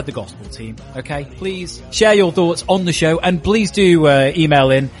 spread the gospel, team. Okay? Please share your thoughts on the show, and please do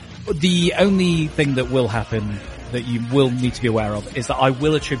email in. The only thing that will happen that you will need to be aware of is that I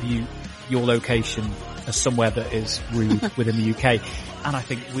will attribute your location as somewhere that is rude within the UK. And I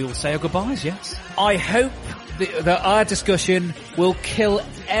think we'll say our goodbyes, yes? I hope that our discussion will kill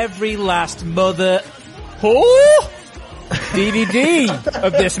every last mother DVD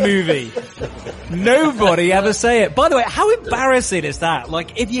of this movie. Nobody ever say it. By the way, how embarrassing is that?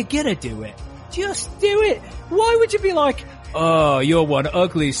 Like, if you're gonna do it, just do it. Why would you be like, oh, you're one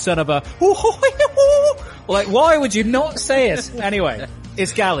ugly son of a... Like, why would you not say it? Anyway,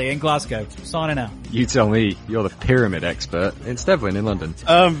 it's Gally in Glasgow, signing out. You tell me, you're the pyramid expert. It's Devlin in London.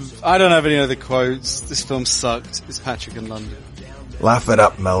 I don't have any other quotes. This film sucked. It's Patrick in London. Laugh it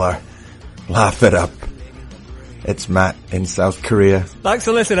up, Miller. Laugh it up. It's Matt in South Korea. Thanks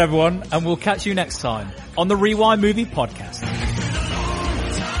for listening, everyone, and we'll catch you next time on the Rewind Movie Podcast.